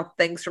conjure up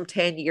things from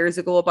 10 years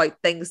ago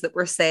about things that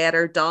were said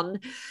or done.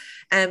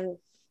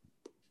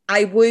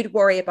 I would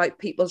worry about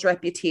people's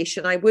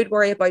reputation. I would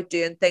worry about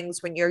doing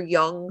things when you're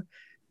young,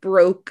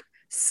 broke,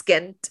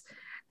 skint,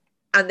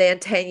 and then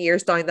 10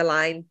 years down the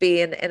line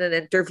being in an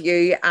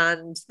interview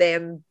and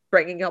them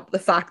bringing up the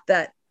fact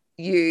that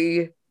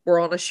you were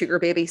on a sugar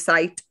baby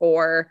site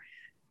or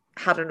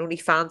had an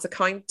OnlyFans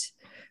account.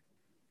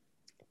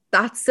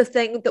 That's the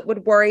thing that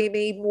would worry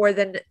me more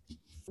than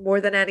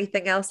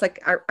anything else, like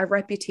a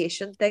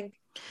reputation thing.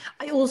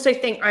 I also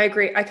think I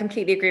agree. I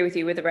completely agree with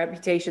you with the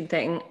reputation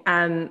thing.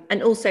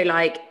 And also,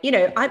 like, you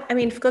know, I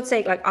mean, for God's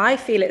sake, like, I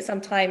feel it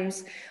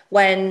sometimes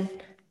when,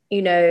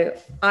 you know,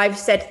 I've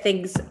said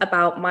things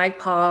about my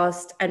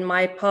past and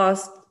my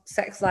past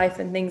sex life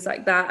and things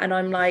like that. And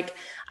I'm like,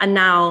 and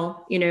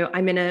now, you know,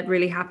 I'm in a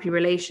really happy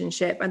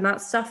relationship and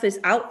that stuff is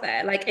out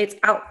there. Like, it's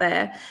out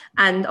there.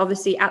 And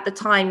obviously at the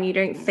time you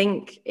don't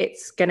think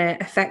it's going to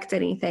affect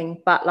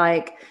anything, but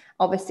like,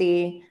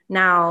 obviously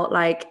now,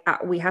 like,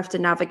 we have to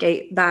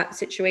navigate that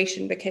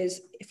situation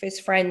because if his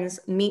friends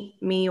meet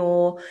me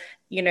or,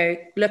 you know,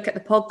 look at the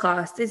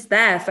podcast, it's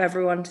there for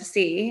everyone to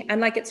see. And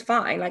like, it's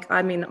fine. Like,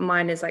 I mean,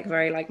 mine is like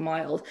very like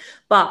mild,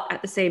 but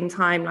at the same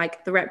time,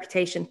 like the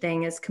reputation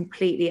thing is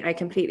I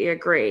completely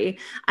agree.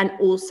 And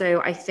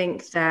also I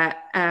think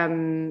that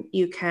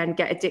you can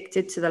get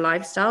addicted to the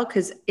lifestyle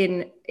because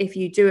if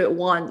you do it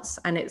once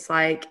and it's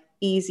like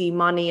easy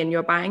money in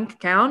your bank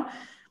account.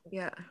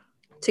 Yeah.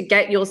 To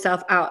get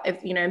yourself out,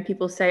 if you know, and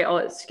people say, oh,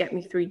 it's to get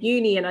me through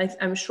uni, and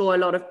I'm sure a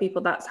lot of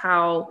people, that's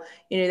how,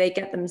 you know, they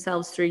get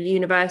themselves through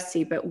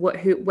university. But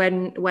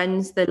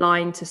when's the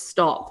line to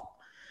stop?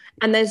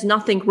 And there's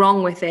nothing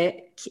wrong with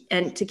it,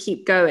 and to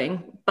keep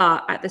going.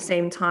 But at the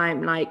same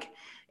time, like,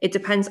 it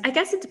depends. I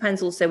guess it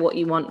depends also what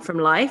you want from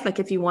life. Like,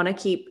 if you want to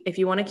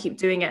keep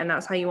doing it, and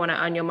that's how you want to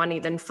earn your money,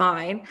 then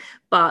fine.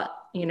 But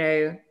you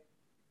know,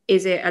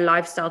 is it a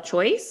lifestyle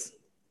choice,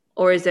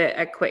 or is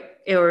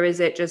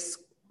it just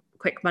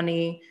quick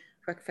money,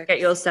 quick fix,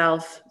 get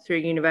yourself through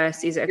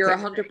university? You're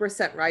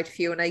 100% right,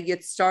 Fiona.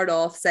 You'd start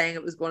off saying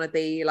it was going to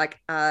be like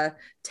a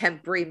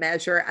temporary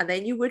measure and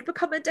then you would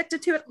become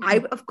addicted to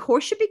it. Of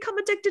course you'd become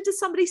addicted to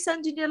somebody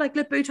sending you like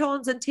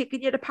Louboutins and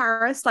taking you to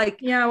Paris. Like,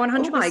 yeah,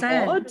 100%. Oh my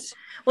God.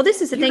 Well,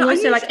 this is the thing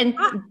also, like,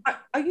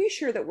 are you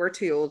sure that we're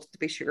too old to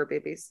be sugar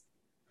babies?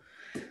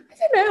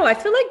 I don't know. I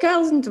feel like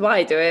girls in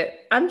Dubai do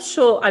it. I'm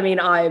sure. I mean,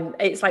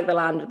 it's like the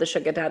land of the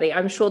sugar daddy.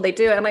 I'm sure they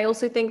do it. And I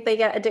also think they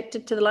get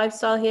addicted to the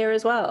lifestyle here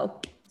as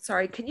well.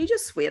 Sorry, can you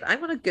just wait? I'm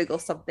going to Google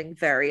something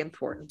very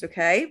important,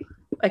 okay?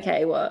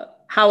 Okay,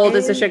 what? How old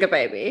is a sugar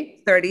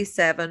baby?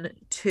 37,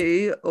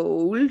 too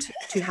old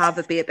to have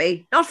a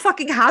baby. Not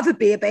fucking have a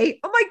baby.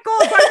 Oh my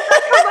God, why did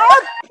that come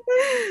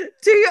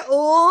up? Too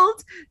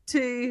old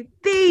to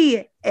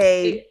be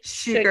a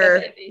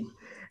sugar baby.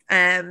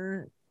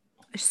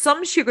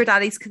 Some sugar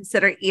daddies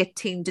consider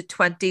 18 to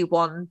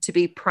 21 to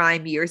be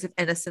prime years of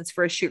innocence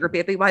for a sugar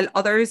baby, while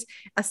others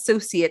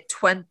associate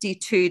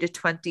 22 to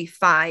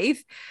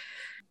 25.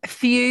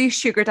 Few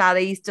sugar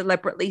daddies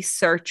deliberately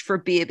search for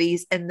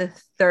babies in the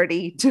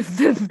 30 to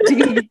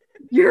 50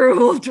 You're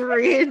all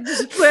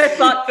deranged. We're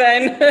fucked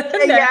then.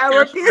 Yeah, No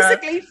we're pressure.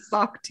 basically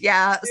fucked.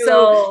 Yeah.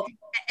 So Lol.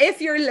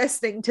 if you're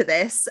listening to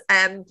this,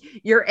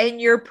 you're in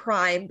your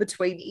prime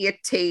between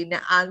 18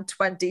 and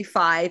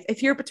 25.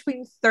 If you're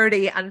between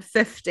 30 and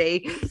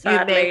 50, you may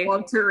Sadly.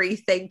 want to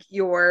rethink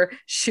your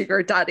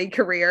sugar daddy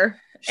career.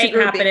 Ain't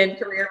Sugar happening. baby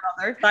career,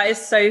 rather. That is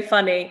so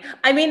funny.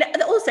 I mean,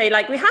 also,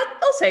 like can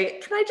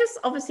I just,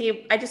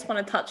 obviously, I just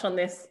want to touch on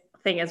this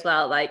thing as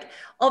well. Like,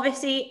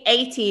 obviously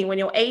 18, when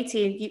you're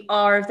 18, you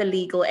are of the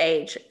legal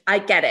age. I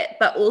get it.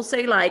 But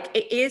also, like,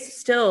 it is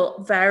still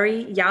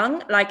very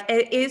young. Like,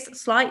 it is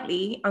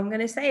slightly, I'm going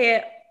to say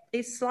it,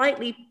 it's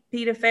slightly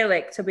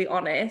pedophilic, to be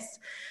honest.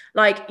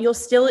 Like, you're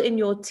still in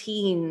your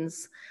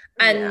teens.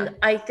 And Yeah.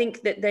 I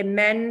think that the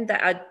men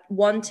that are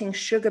wanting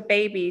sugar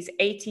babies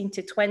 18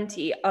 to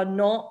 20 are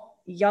not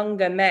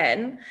younger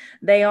men.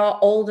 They are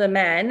older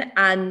men.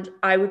 And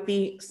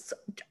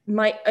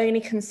my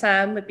only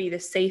concern would be the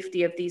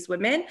safety of these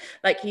women.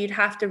 Like, you'd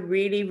have to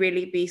really,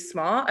 really be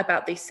smart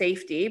about the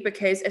safety,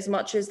 because as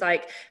much as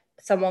like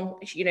someone,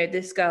 you know,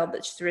 this girl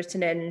that's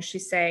written in and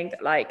she's saying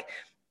that like,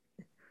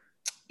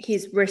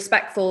 he's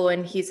respectful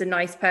and he's a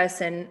nice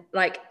person.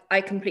 Like,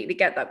 I completely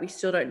get that. We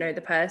still don't know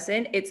the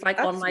person. It's like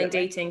online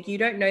dating. You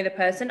don't know the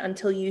person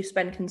until you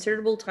spend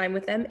considerable time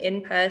with them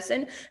in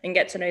person and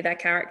get to know their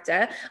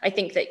character. I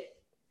think that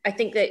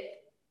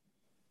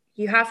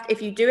you have to,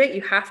 if you do it,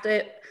 you have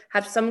to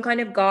have some kind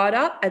of guard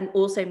up and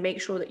also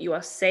make sure that you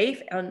are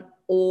safe on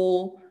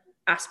all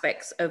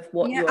aspects of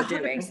what you're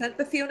doing. 100%.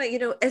 But Fiona, you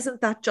know,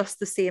 isn't that just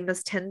the same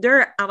as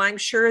Tinder? And I'm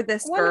sure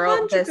this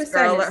girl,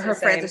 100% her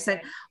friends are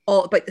saying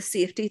all about the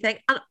safety thing.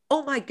 And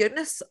oh my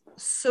goodness,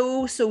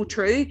 so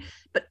true.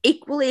 But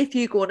equally, if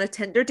you go on a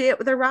Tinder date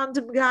with a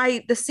random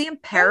guy, the same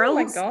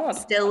perils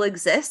still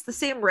exist. The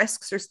same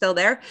risks are still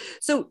there.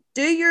 So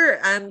do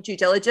your due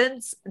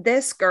diligence.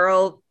 This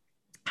girl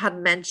had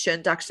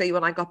mentioned, actually,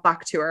 when I got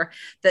back to her,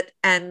 that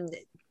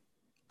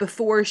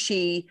before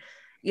she,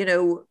 you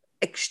know,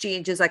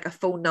 exchanges like a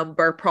phone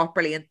number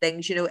properly and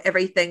things, you know,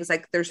 everything's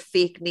like there's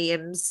fake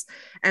names,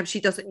 and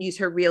she doesn't use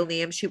her real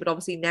name. She would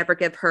obviously never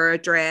give her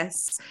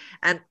address,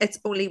 and it's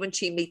only when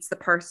she meets the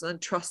person and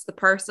trusts the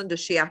person does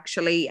she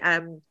actually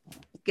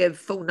give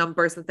phone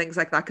numbers and things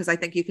like that, because I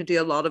think you can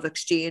do a lot of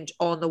exchange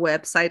on the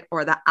website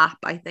or the app.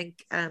 I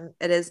think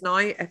it is now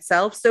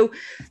itself. So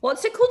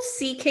what's it called?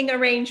 Seeking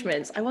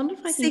Arrangements. I wonder if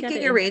I can get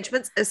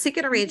it.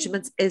 Seeking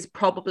Arrangements is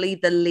probably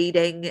the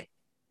leading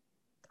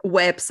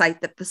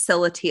website that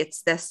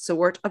facilitates this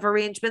sort of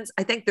arrangements.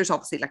 I think there's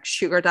obviously like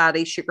sugar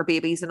daddies, sugar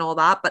babies and all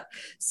that, but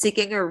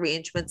Seeking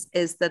Arrangements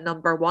is the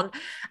number one.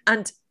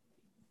 And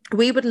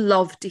we would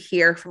love to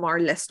hear from our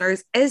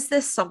listeners. Is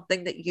this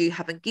something that you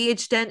have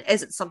engaged in?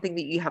 Is it something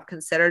that you have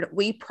considered?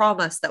 We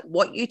promise that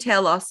what you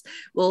tell us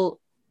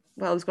will,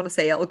 well, I was going to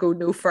say it'll go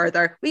no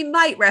further. We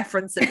might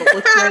reference it, but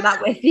we'll share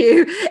that with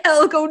you.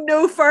 It'll go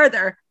no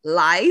further.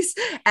 Lies.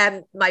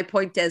 My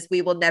point is,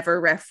 we will never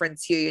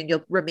reference you and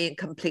you'll remain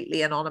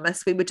completely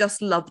anonymous. We would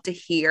just love to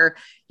hear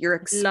your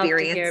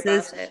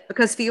experiences.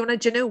 Because Fiona,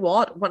 do you know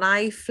what? When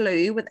I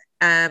flew with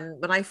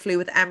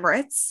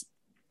Emirates,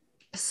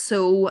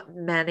 so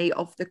many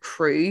of the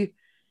crew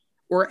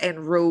were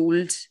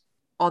enrolled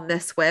on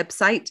this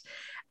website.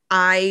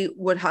 I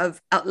would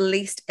have, at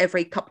least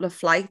every couple of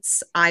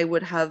flights, I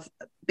would have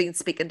been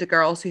speaking to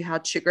girls who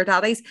had sugar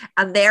daddies,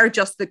 and they're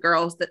just the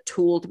girls that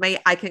told me.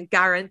 I can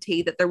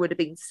guarantee that there would have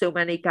been so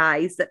many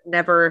girls that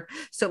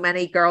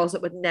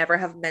would never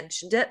have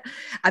mentioned it.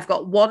 I've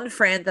got one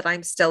friend that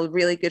I'm still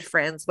really good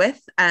friends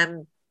with,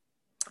 and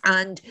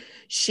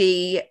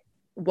she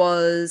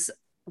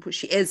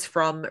is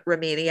from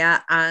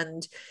Romania,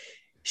 and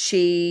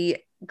she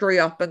grew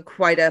up in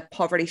quite a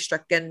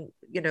poverty-stricken,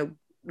 you know,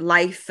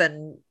 life,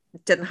 and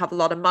didn't have a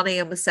lot of money,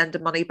 and was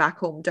sending money back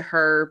home to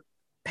her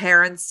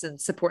parents and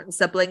supporting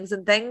siblings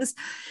and things.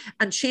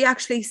 And she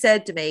actually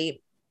said to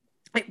me,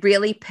 it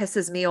really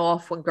pisses me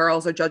off when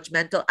girls are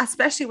judgmental,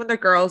 especially when they're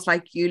girls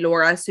like you,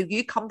 Laura. So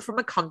you come from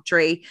a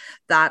country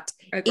that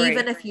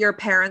even if your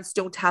parents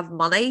don't have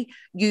money,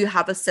 you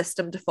have a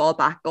system to fall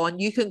back on.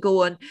 You can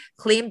go and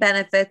claim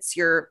benefits.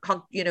 Your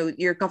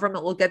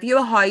government will give you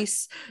a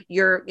house.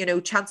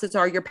 Chances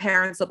are your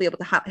parents will be able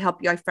to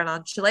help you out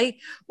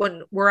financially.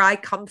 Where I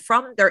come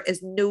from, there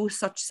is no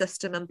such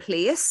system in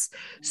place.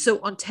 So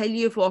until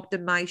you've walked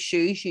in my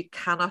shoes, you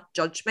cannot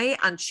judge me.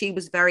 And she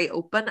was very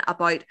open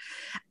about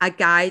a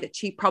guy that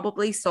she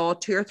probably saw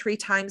 2 or 3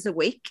 times a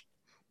week,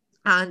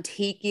 and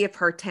he gave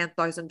her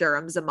 10,000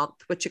 dirhams a month,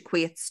 which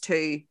equates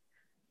to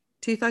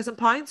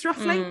 £2,000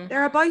 roughly,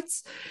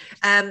 thereabouts.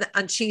 And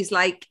she's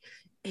like,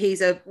 he's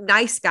a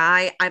nice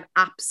guy. I'm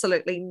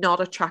absolutely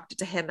not attracted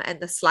to him in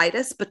the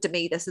slightest, but to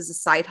me this is a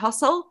side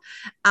hustle,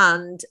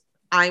 and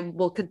I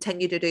will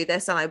continue to do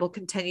this, and I will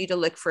continue to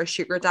look for a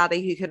sugar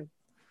daddy who can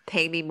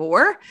pay me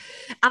more.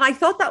 And I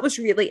thought that was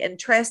really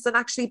interesting,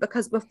 actually,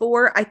 because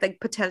before, I think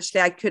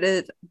potentially I could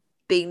have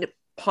been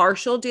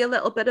partial to a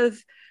little bit of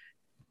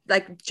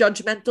like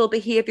judgmental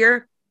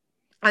behavior.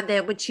 And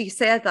then when she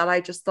said that,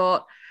 I just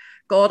thought,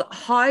 God,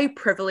 how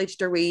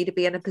privileged are we to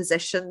be in a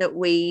position that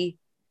we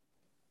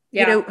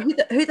You know,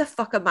 who the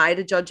fuck am I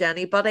to judge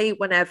anybody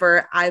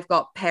whenever I've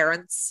got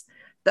parents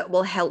that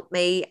will help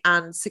me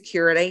and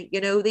security?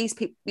 You know, these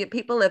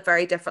people live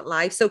very different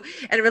lives. So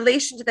in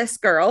relation to this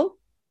girl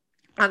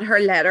and her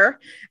letter,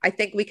 I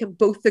think we can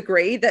both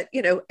agree that,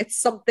 you know, it's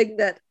something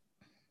that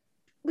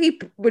we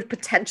would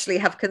potentially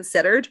have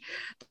considered.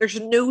 There's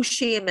no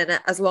shame in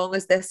it as long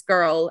as this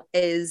girl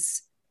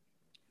is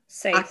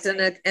acting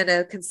in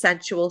a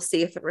consensual,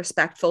 safe and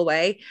respectful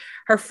way.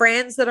 Her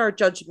friends that are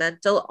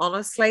judgmental,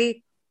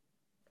 honestly,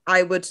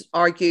 I would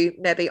argue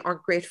maybe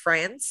aren't great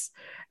friends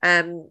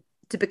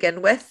to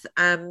begin with.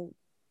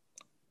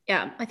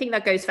 Yeah, I think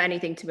that goes for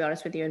anything, to be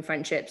honest with you, in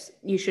friendships.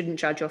 You shouldn't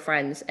judge your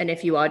friends. And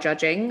if you are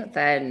judging,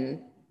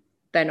 then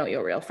they're not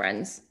your real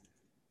friends.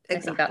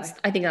 Exactly.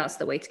 I think that's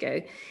the way to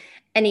go.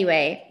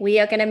 Anyway, we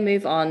are going to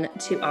move on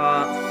to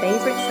our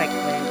favorite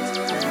segment.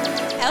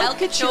 Elle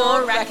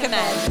Couture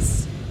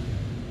recommends.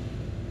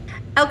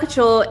 Elle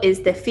Couture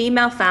is the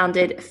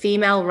female-founded,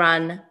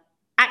 female-run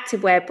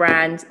activewear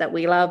brand that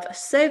we love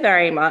so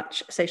very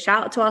much. So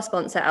shout out to our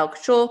sponsor, Elle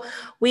Couture.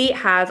 We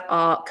have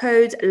our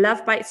code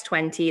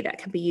LOVEBITES20 that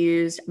can be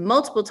used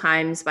multiple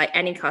times by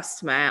any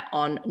customer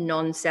on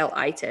non-sale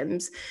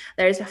items.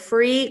 There is a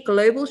free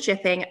global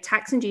shipping.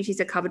 Tax and duties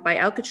are covered by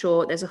Elle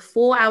Couture. There's a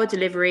 4-hour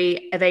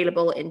delivery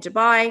available in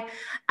Dubai.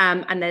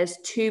 And there's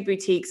 2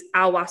 boutiques,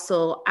 Al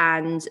Wasl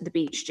and The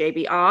Beach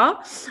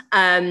JBR.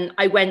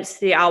 I went to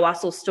the Al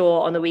Wasl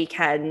store on the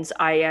weekend.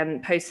 I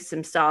posted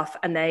some stuff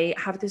and they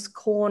have this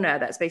corner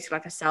that's basically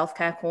like a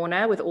self-care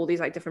corner with all these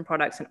like different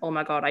products, and oh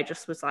my god, I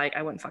just was like,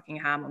 I went fucking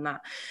ham on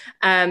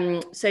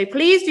that. So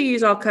please do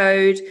use our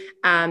code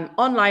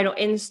online or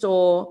in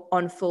store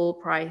on full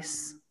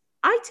price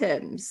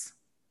items.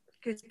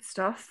 Good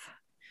stuff.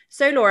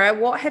 So Laura,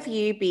 what have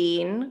you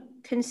been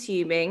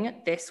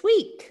consuming this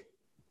week?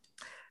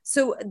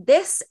 So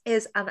this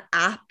is an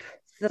app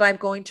that I'm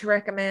going to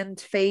recommend,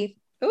 Fee.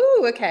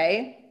 Oh,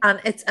 okay. And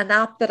it's an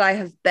app that I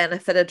have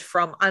benefited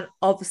from. And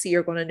obviously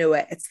you're going to know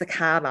it. It's the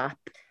Calm app.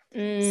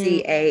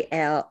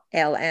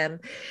 CALLM.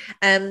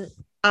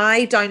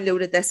 I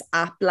downloaded this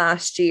app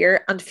last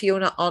year, and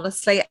Fiona,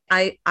 honestly,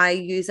 I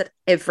use it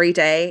every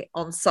day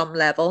on some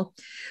level.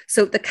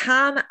 So the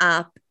Calm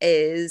app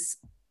is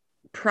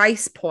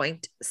price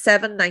point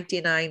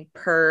 £7.99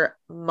 per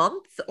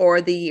month, or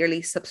the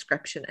yearly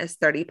subscription is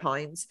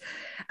 £30.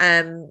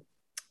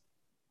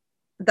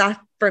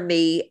 That for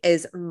me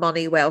is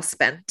money well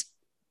spent.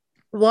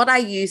 What I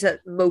use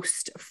it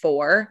most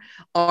for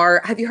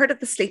are, have you heard of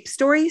the Sleep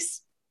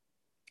Stories?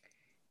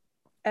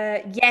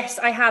 Yes,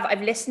 I have.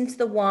 I've listened to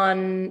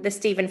the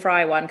Stephen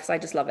Fry one, because I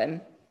just love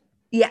him.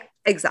 Yeah,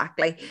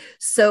 exactly.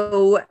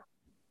 So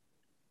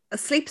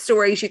Sleep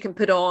Stories, you can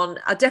put on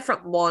a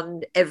different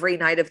one every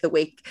night of the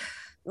week.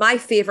 My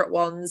favorite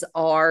ones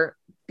are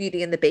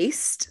Beauty and the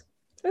Beast.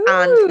 Ooh.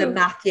 And the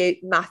Matthew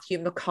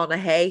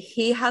McConaughey.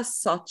 He has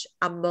such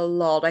a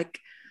melodic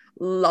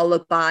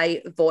lullaby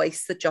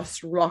voice that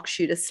just rocks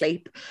you to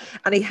sleep.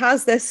 And he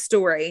has this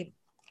story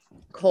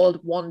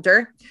called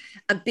Wonder.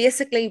 And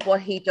basically what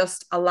he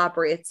just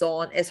elaborates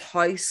on is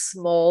how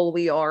small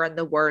we are in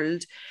the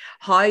world,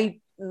 how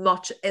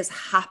much is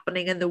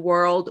happening in the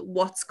world,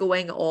 what's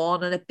going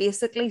on. And it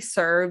basically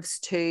serves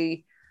to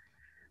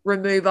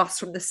remove us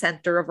from the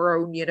center of our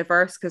own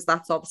universe, because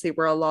that's obviously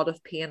where a lot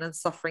of pain and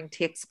suffering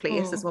takes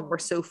place, is when we're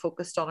so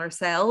focused on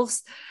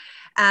ourselves.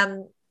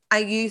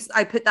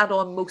 I put that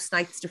on most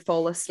nights to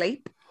fall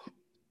asleep.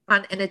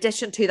 And in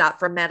addition to that,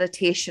 for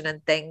meditation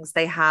and things,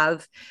 they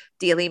have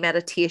daily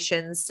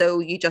meditations.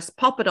 So you just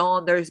pop it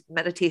on. There's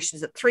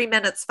meditations at 3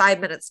 minutes, 5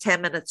 minutes,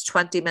 10 minutes,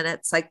 20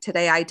 minutes. Like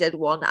today I did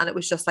one, and it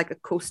was just like a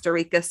Costa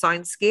Rica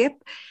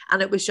soundscape.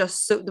 And it was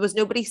just so, there was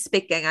nobody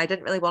speaking. I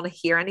didn't really want to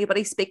hear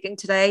anybody speaking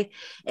today.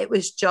 It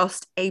was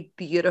just a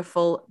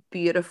beautiful,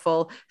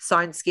 beautiful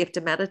soundscape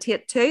to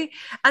meditate to.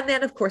 And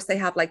then of course they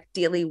have like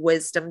daily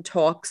wisdom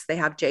talks. They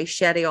have Jay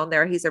Shetty on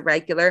there. He's a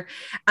regular.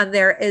 And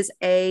there is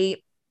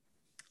a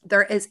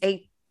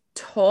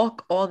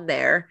talk on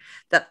there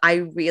that I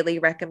really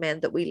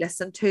recommend that we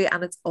listen to,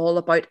 and it's all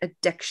about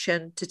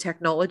addiction to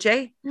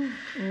technology.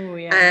 Oh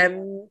yeah.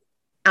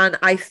 And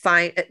I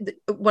find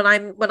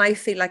when I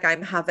feel like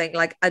I'm having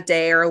like a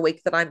day or a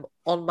week that I'm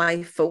on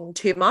my phone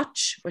too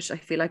much, which I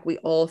feel like we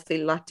all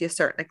feel that to a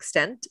certain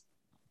extent,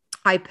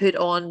 I put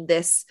on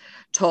this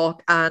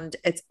talk, and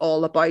it's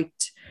all about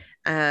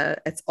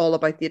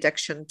the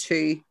addiction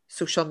to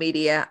social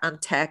media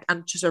and tech,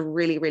 and just a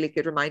really, really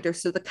good reminder.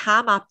 So the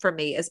Calm app for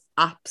me is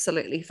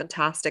absolutely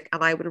fantastic,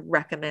 and I would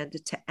recommend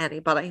it to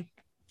anybody.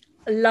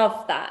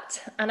 Love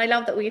that. And I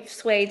love that we've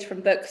swayed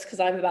from books, because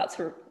I'm about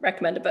to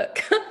recommend a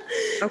book.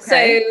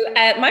 Okay.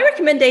 So my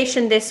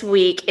recommendation this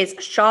week is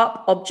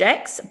Sharp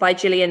Objects by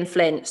Gillian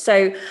Flynn.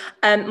 So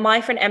my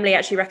friend Emily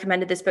actually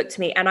recommended this book to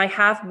me, and I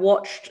have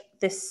watched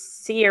this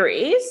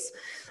series.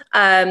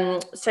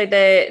 So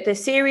the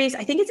series,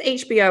 I think it's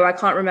HBO, I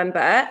can't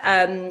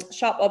remember.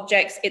 Sharp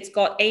Objects, it's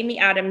got Amy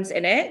Adams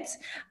in it.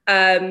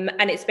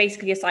 And it's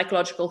basically a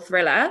psychological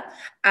thriller.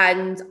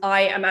 And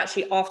I am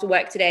actually, after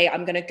work today,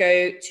 I'm going to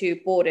go to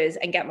Borders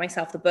and get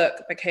myself the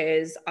book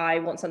because I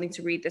want something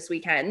to read this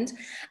weekend.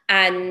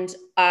 And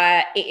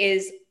it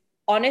is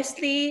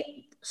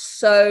honestly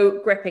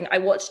so gripping. I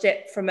watched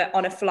it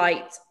on a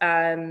flight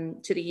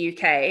to the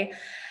UK,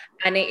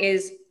 and it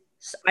is,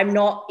 I'm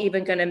not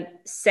even going to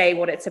say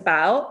what it's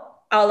about.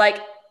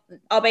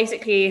 I'll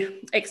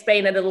basically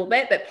explain a little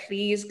bit, but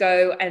please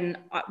go and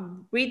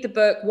read the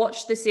book,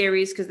 watch the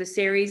series, because the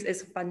series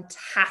is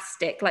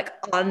fantastic, like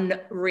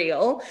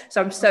unreal.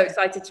 So I'm so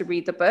excited to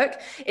read the book.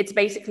 It's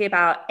basically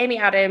about Amy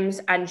Adams,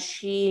 and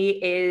she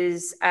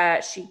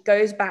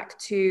goes back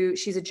to,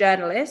 she's a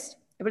journalist.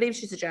 I believe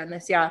she's a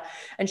journalist, yeah.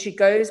 And she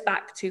goes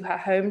back to her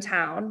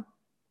hometown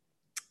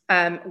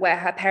where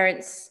her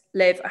parents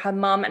live. Her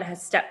mum and her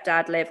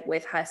stepdad live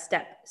with her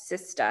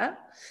stepsister.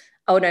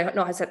 Oh no,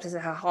 not her stepsister,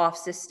 her half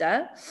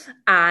sister.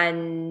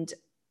 And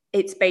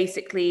it's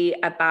basically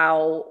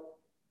about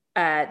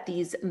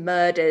these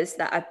murders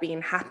that have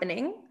been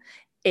happening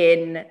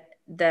in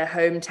the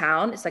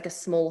hometown. It's like a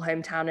small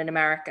hometown in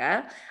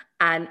America.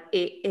 And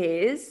it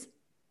is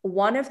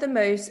one of the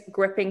most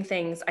gripping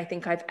things I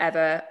think I've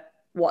ever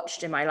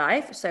watched in my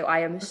life. So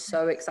I am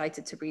so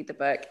excited to read the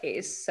book. It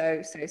is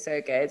so, so,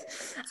 so good.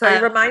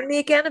 So remind me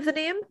again of the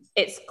name.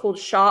 It's called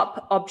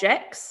Sharp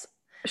Objects.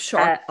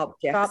 Sharp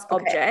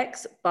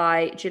Objects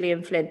By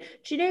Gillian Flynn.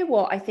 Do you know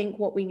what? I think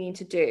what we need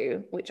to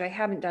do, which I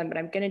haven't done, but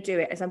I'm going to do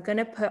it, is I'm going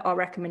to put our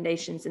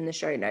recommendations in the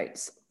show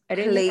notes. I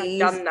don't think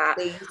I've done that.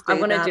 I'm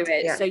going to do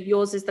it. Yeah. So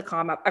yours is the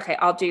Calm Up. Okay,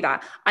 I'll do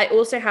that. I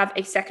also have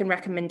a second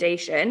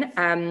recommendation,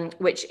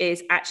 which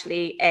is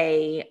actually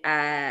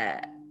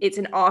it's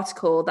an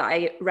article that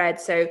I read.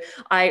 So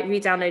I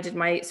re-downloaded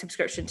my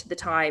subscription to the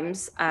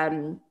Times.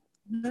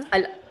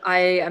 I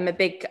am a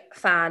big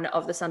fan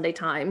of the Sunday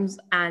Times,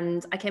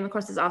 and I came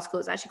across this article.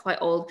 It's actually quite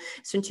old.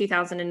 It's from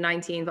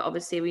 2019, but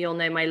obviously we all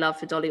know my love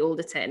for Dolly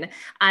Alderton,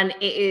 and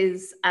it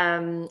is.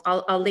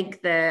 I'll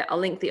link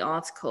the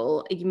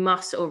article. You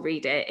must all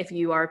read it if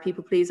you are a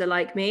people pleaser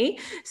like me.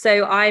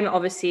 So I'm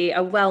obviously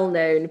a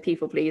well-known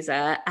people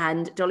pleaser,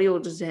 and Dolly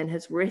Alderton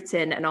has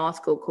written an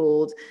article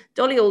called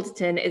 "Dolly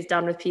Alderton is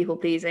done with people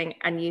pleasing,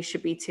 and you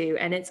should be too,"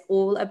 and it's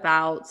all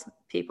about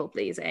people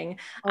pleasing.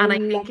 And I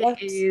think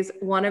it is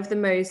one of the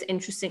most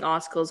interesting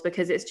articles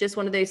because it's just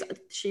one of those,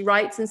 she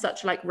writes in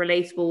such a like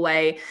relatable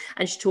way,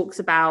 and she talks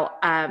about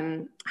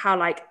how,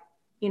 like,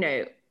 you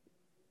know,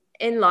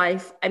 in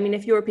life, I mean,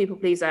 if you're a people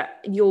pleaser,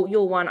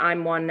 you're one,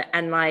 I'm one,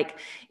 and like,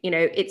 you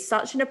know, it's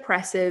such an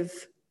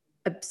oppressive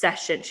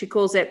obsession. She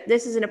calls it,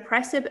 this is an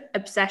oppressive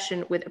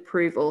obsession with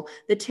approval.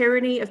 The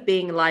tyranny of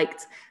being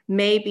liked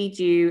may be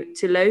due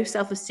to low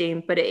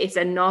self-esteem, but it is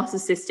a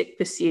narcissistic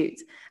pursuit.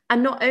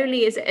 And not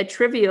only is it a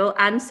trivial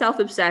and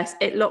self-obsessed,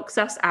 it locks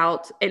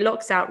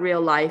out real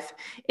life.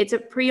 It's a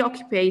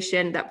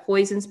preoccupation that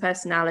poisons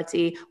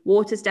personality,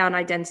 waters down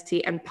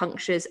identity, and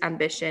punctures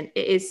ambition.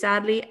 It is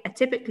sadly a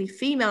typically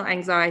female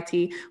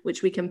anxiety,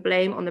 which we can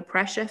blame on the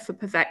pressure for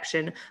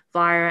perfection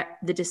via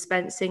the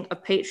dispensing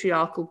of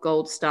patriarchal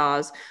gold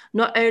stars.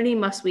 Not only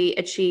must we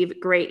achieve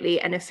greatly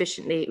and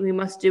efficiently, we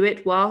must do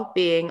it while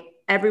being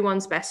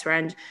everyone's best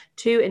friend,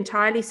 two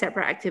entirely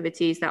separate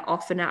activities that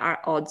often are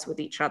at odds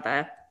with each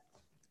other.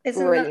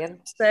 Isn't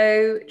brilliant. That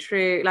so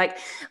true? Like,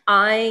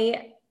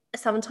 I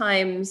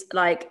sometimes,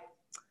 like,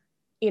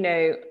 you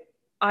know,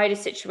 I had a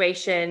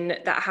situation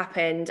that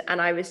happened,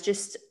 and I was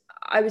just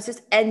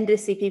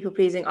endlessly people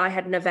pleasing. I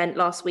had an event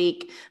last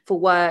week for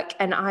work,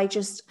 and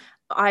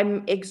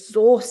I'm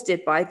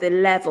exhausted by the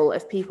level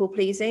of people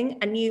pleasing,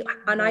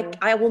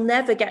 I will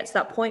never get to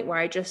that point where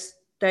I just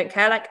don't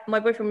care. Like, my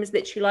boyfriend was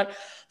literally like,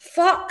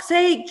 fuck's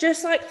sake,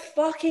 just like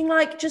fucking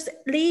like, just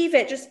leave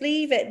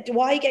it.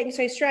 Why are you getting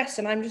so stressed?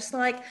 And I'm just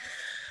like,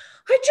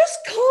 I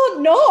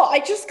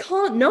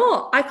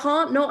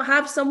can't not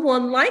have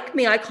someone like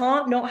me. I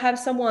can't not have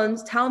someone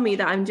tell me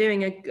that I'm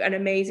doing an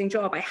amazing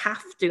job. I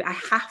have to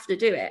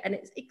do it. And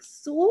it's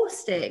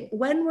exhausting.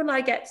 When will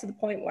I get to the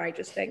point where I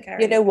just don't care?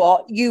 You know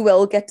what? You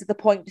will get to the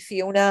point,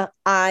 Fiona.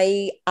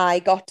 I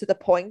got to the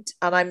point,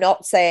 and I'm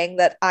not saying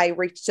that I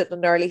reached it at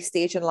an early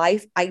stage in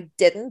life. I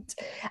didn't.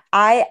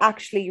 I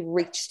actually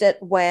reached it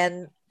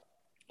when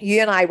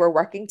you and I were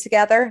working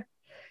together,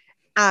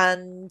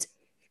 and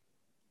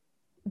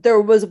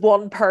there was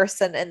one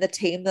person in the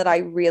team that I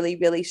really,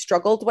 really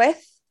struggled with.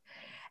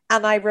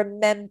 And I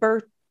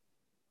remember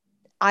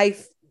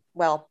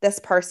this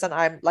person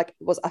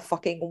was a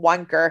fucking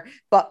wanker,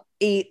 but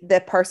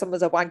the person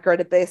was a wanker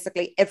to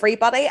basically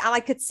everybody. And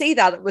I could see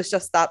that it was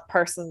just that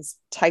person's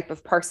type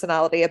of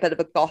personality, a bit of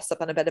a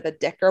gossip and a bit of a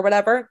dick or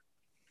whatever.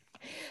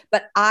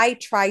 But I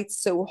tried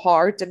so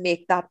hard to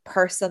make that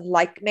person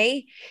like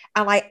me,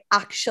 and I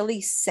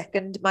actually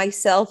sickened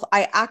myself.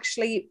 I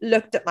actually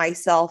looked at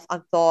myself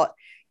and thought,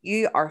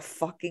 you are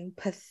fucking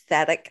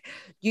pathetic.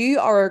 You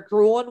are a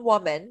grown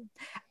woman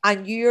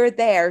and you're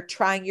there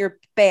trying your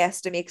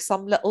best to make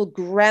some little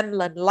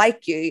gremlin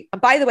like you.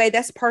 And by the way,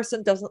 this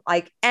person doesn't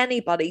like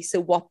anybody. So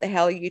what the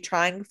hell are you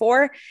trying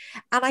for?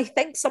 And I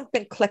think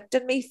something clicked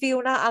in me,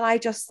 Fiona. And I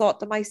just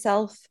thought to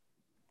myself,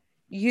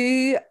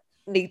 you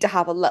need to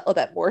have a little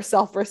bit more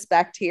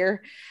self-respect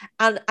here.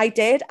 And I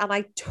did. And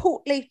I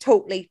totally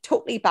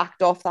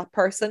backed off that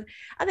person.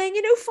 And then,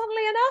 you know,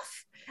 funnily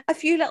enough, a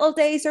few little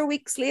days or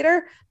weeks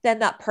later, then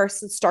that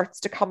person starts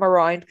to come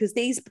around, because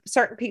these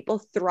certain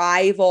people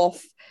thrive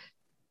off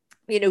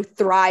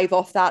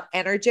that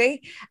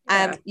energy.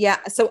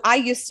 So I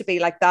used to be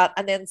like that,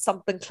 and then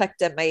something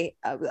clicked in me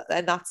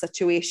in that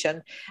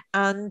situation.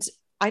 And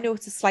I know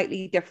it's a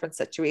slightly different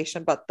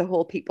situation, but the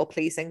whole people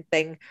pleasing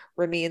thing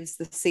remains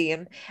the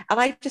same. And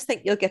I just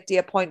think you'll get to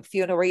a point,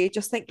 Fiona, where you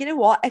just think, you know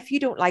what, if you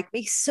don't like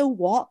me, so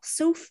what?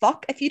 So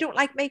fuck. If you don't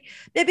like me,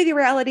 maybe the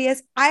reality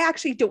is I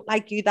actually don't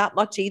like you that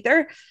much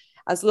either.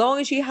 As long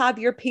as you have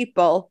your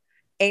people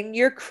in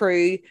your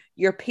crew,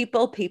 your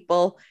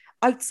people,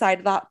 outside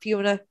of that,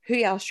 Fiona,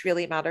 who else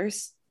really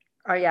matters?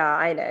 Oh yeah,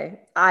 I know.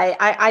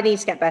 I need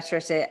to get better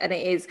at it. And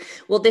it is,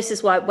 well, this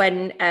is why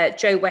when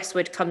Jo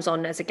Westwood comes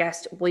on as a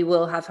guest, we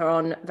will have her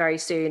on very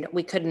soon.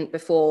 We couldn't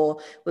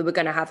before. We were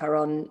going to have her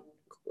on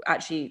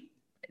actually,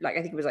 like,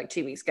 I think it was like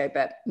 2 weeks ago,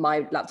 but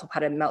my laptop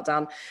had a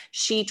meltdown.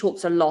 She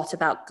talks a lot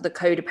about the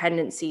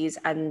codependencies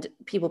and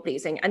people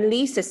pleasing. And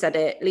Lisa said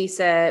it,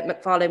 Lisa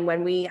McFarlane,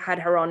 when we had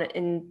her on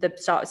in the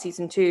start of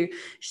season 2,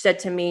 she said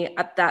to me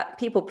that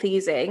people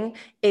pleasing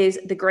is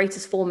the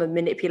greatest form of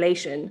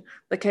manipulation,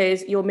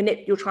 because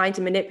you're trying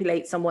to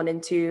manipulate someone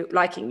into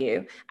liking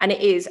you. And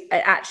it is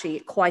actually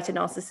quite a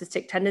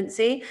narcissistic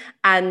tendency.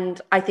 And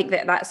I think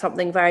that that's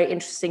something very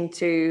interesting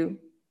to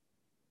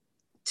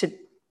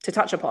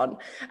touch upon.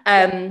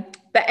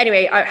 But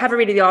anyway, I haven't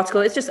read the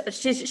article. It's just,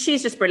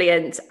 she's just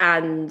brilliant.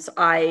 And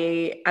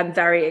I am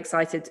very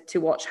excited to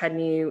watch her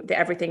new, The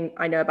Everything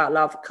I Know About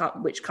Love,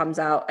 which comes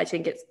out, I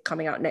think it's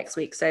coming out next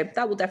week. So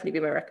that will definitely be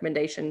my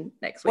recommendation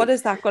next week. What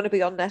is that going to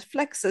be on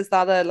Netflix? Is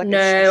that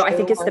I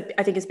think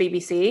it's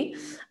BBC.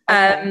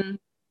 Okay.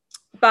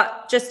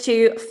 But just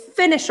to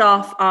finish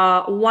off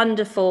our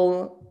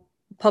wonderful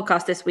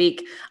podcast this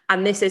week,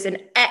 and this is an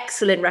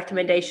excellent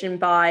recommendation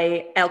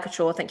by Elle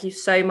Couture, thank you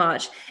so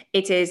much.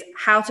 It is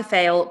How to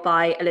Fail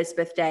by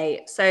Elizabeth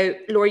Day. So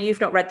Laura, you've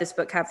not read this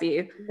book, have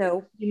you?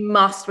 No. You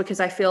must, because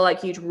I feel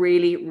like you'd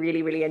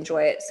really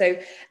enjoy it. So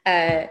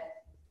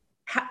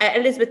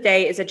Elizabeth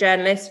Day is a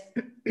journalist.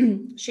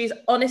 She's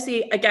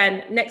honestly,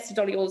 again, next to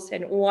Dolly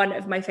Alderton, one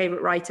of my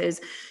favorite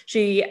writers.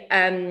 She's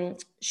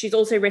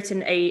also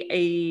written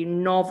a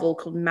novel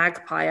called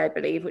Magpie, I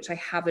believe, which I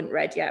haven't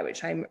read yet,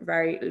 which I'm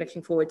very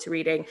looking forward to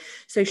reading.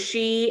 So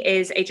she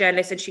is a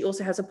journalist, and she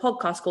also has a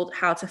podcast called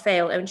How to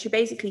Fail, and she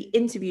basically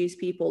interviews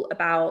people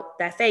about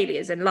their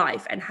failures in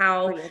life and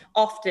how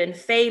often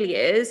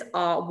failures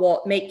are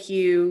what make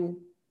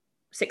you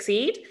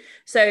succeed.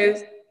 So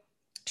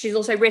she's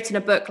also written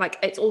a book, like,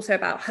 it's also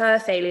about her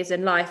failures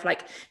in life.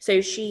 Like,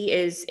 so she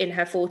is in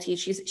her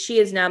 40s. She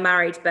is now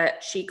married,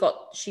 but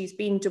she's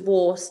been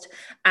divorced,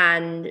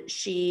 and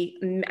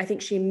I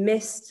think she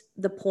missed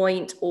the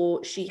point,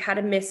 or she had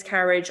a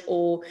miscarriage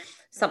or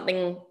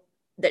something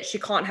that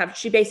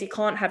she basically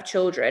can't have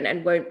children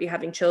and won't be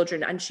having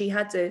children. And she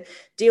had to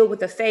deal with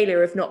the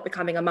failure of not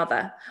becoming a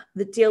mother,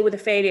 deal with the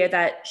failure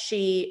that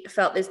she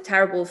felt this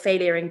terrible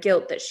failure and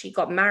guilt that she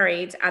got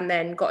married and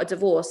then got a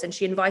divorce, and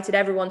she invited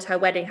everyone to her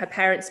wedding. Her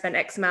parents spent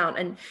X amount,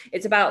 and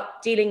it's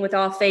about dealing with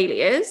our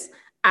failures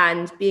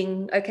and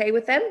being okay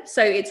with them.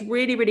 So it's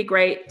really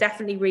great.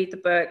 Definitely read the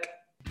book.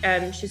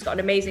 She's got an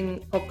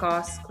amazing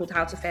podcast called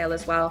How to Fail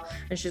as well,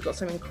 and she's got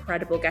some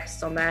incredible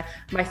guests on there.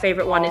 My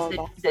favorite one is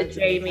the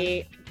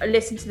Jamie.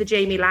 Listen to the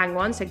Jamie Lang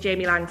one. So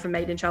Jamie Lang from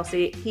Made in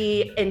Chelsea,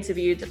 he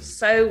interviewed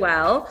so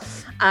well.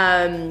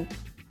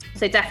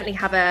 So definitely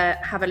have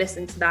a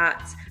listen to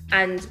that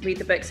and read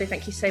the book. So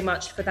thank you so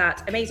much for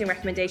that amazing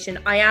recommendation.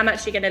 I am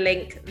actually going to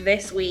link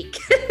this week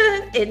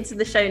into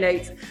the show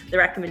notes, the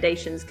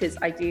recommendations, because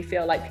I do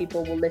feel like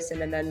people will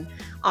listen, and then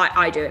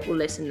I do it, will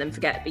listen and then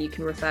forget, but you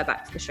can refer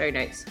back to the show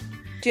notes.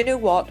 Do you know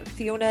what,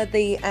 Fiona,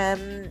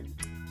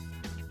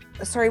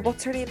 sorry,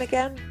 what's her name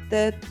again?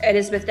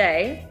 Elizabeth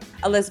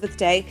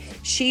Day.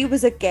 She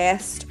was a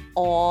guest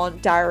on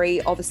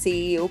Diary of a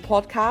CEO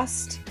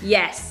podcast.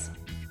 Yes.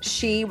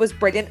 She was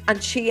brilliant,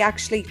 and she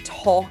actually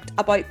talked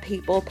about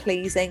people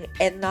pleasing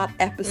in that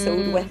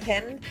episode with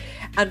him,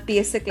 and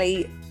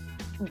basically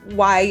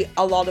why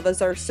a lot of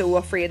us are so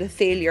afraid of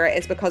failure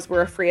is because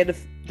we're afraid of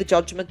the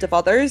judgment of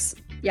others.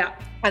 Yeah.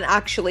 And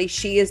actually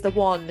she is the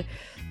one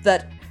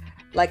that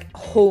like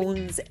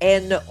hones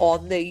in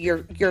on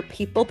your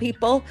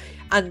people,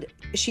 and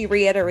she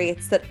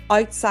reiterates that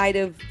outside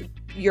of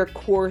your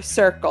core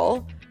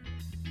circle,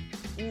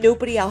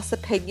 nobody else's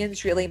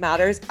opinions really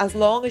matters. As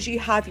long as you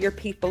have your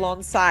people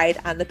on side,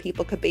 and the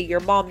people could be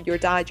your mom, your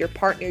dad, your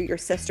partner, your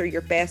sister,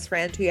 your best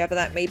friend, whoever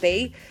that may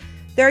be,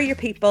 they're your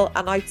people,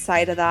 and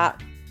outside of that,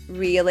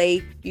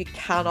 really, you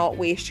cannot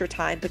waste your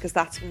time, because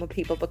that's when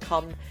people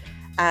become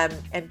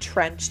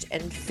entrenched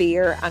in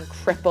fear and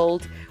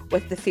crippled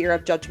with the fear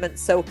of judgment.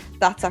 So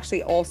that's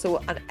actually also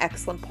an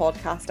excellent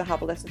podcast to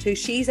have a listen to.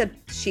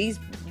 She's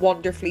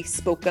wonderfully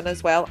spoken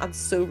as well, and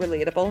so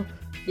relatable.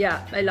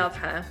 Yeah, I love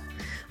her.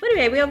 Well,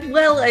 anyway, we are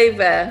well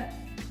over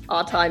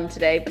our time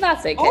today, but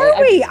that's okay. Are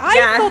we?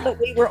 I thought that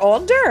we were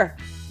under.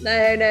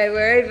 No,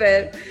 we're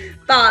over,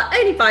 but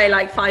only by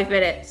like 5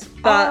 minutes.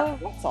 But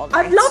that's all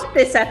right. I've loved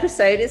this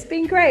episode. It's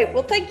been great.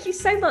 Well, thank you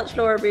so much,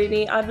 Laura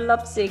Rooney. I've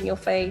loved seeing your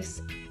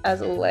face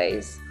as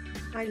always.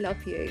 I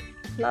love you.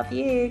 Love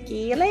you.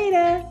 See you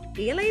later.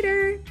 See you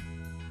later.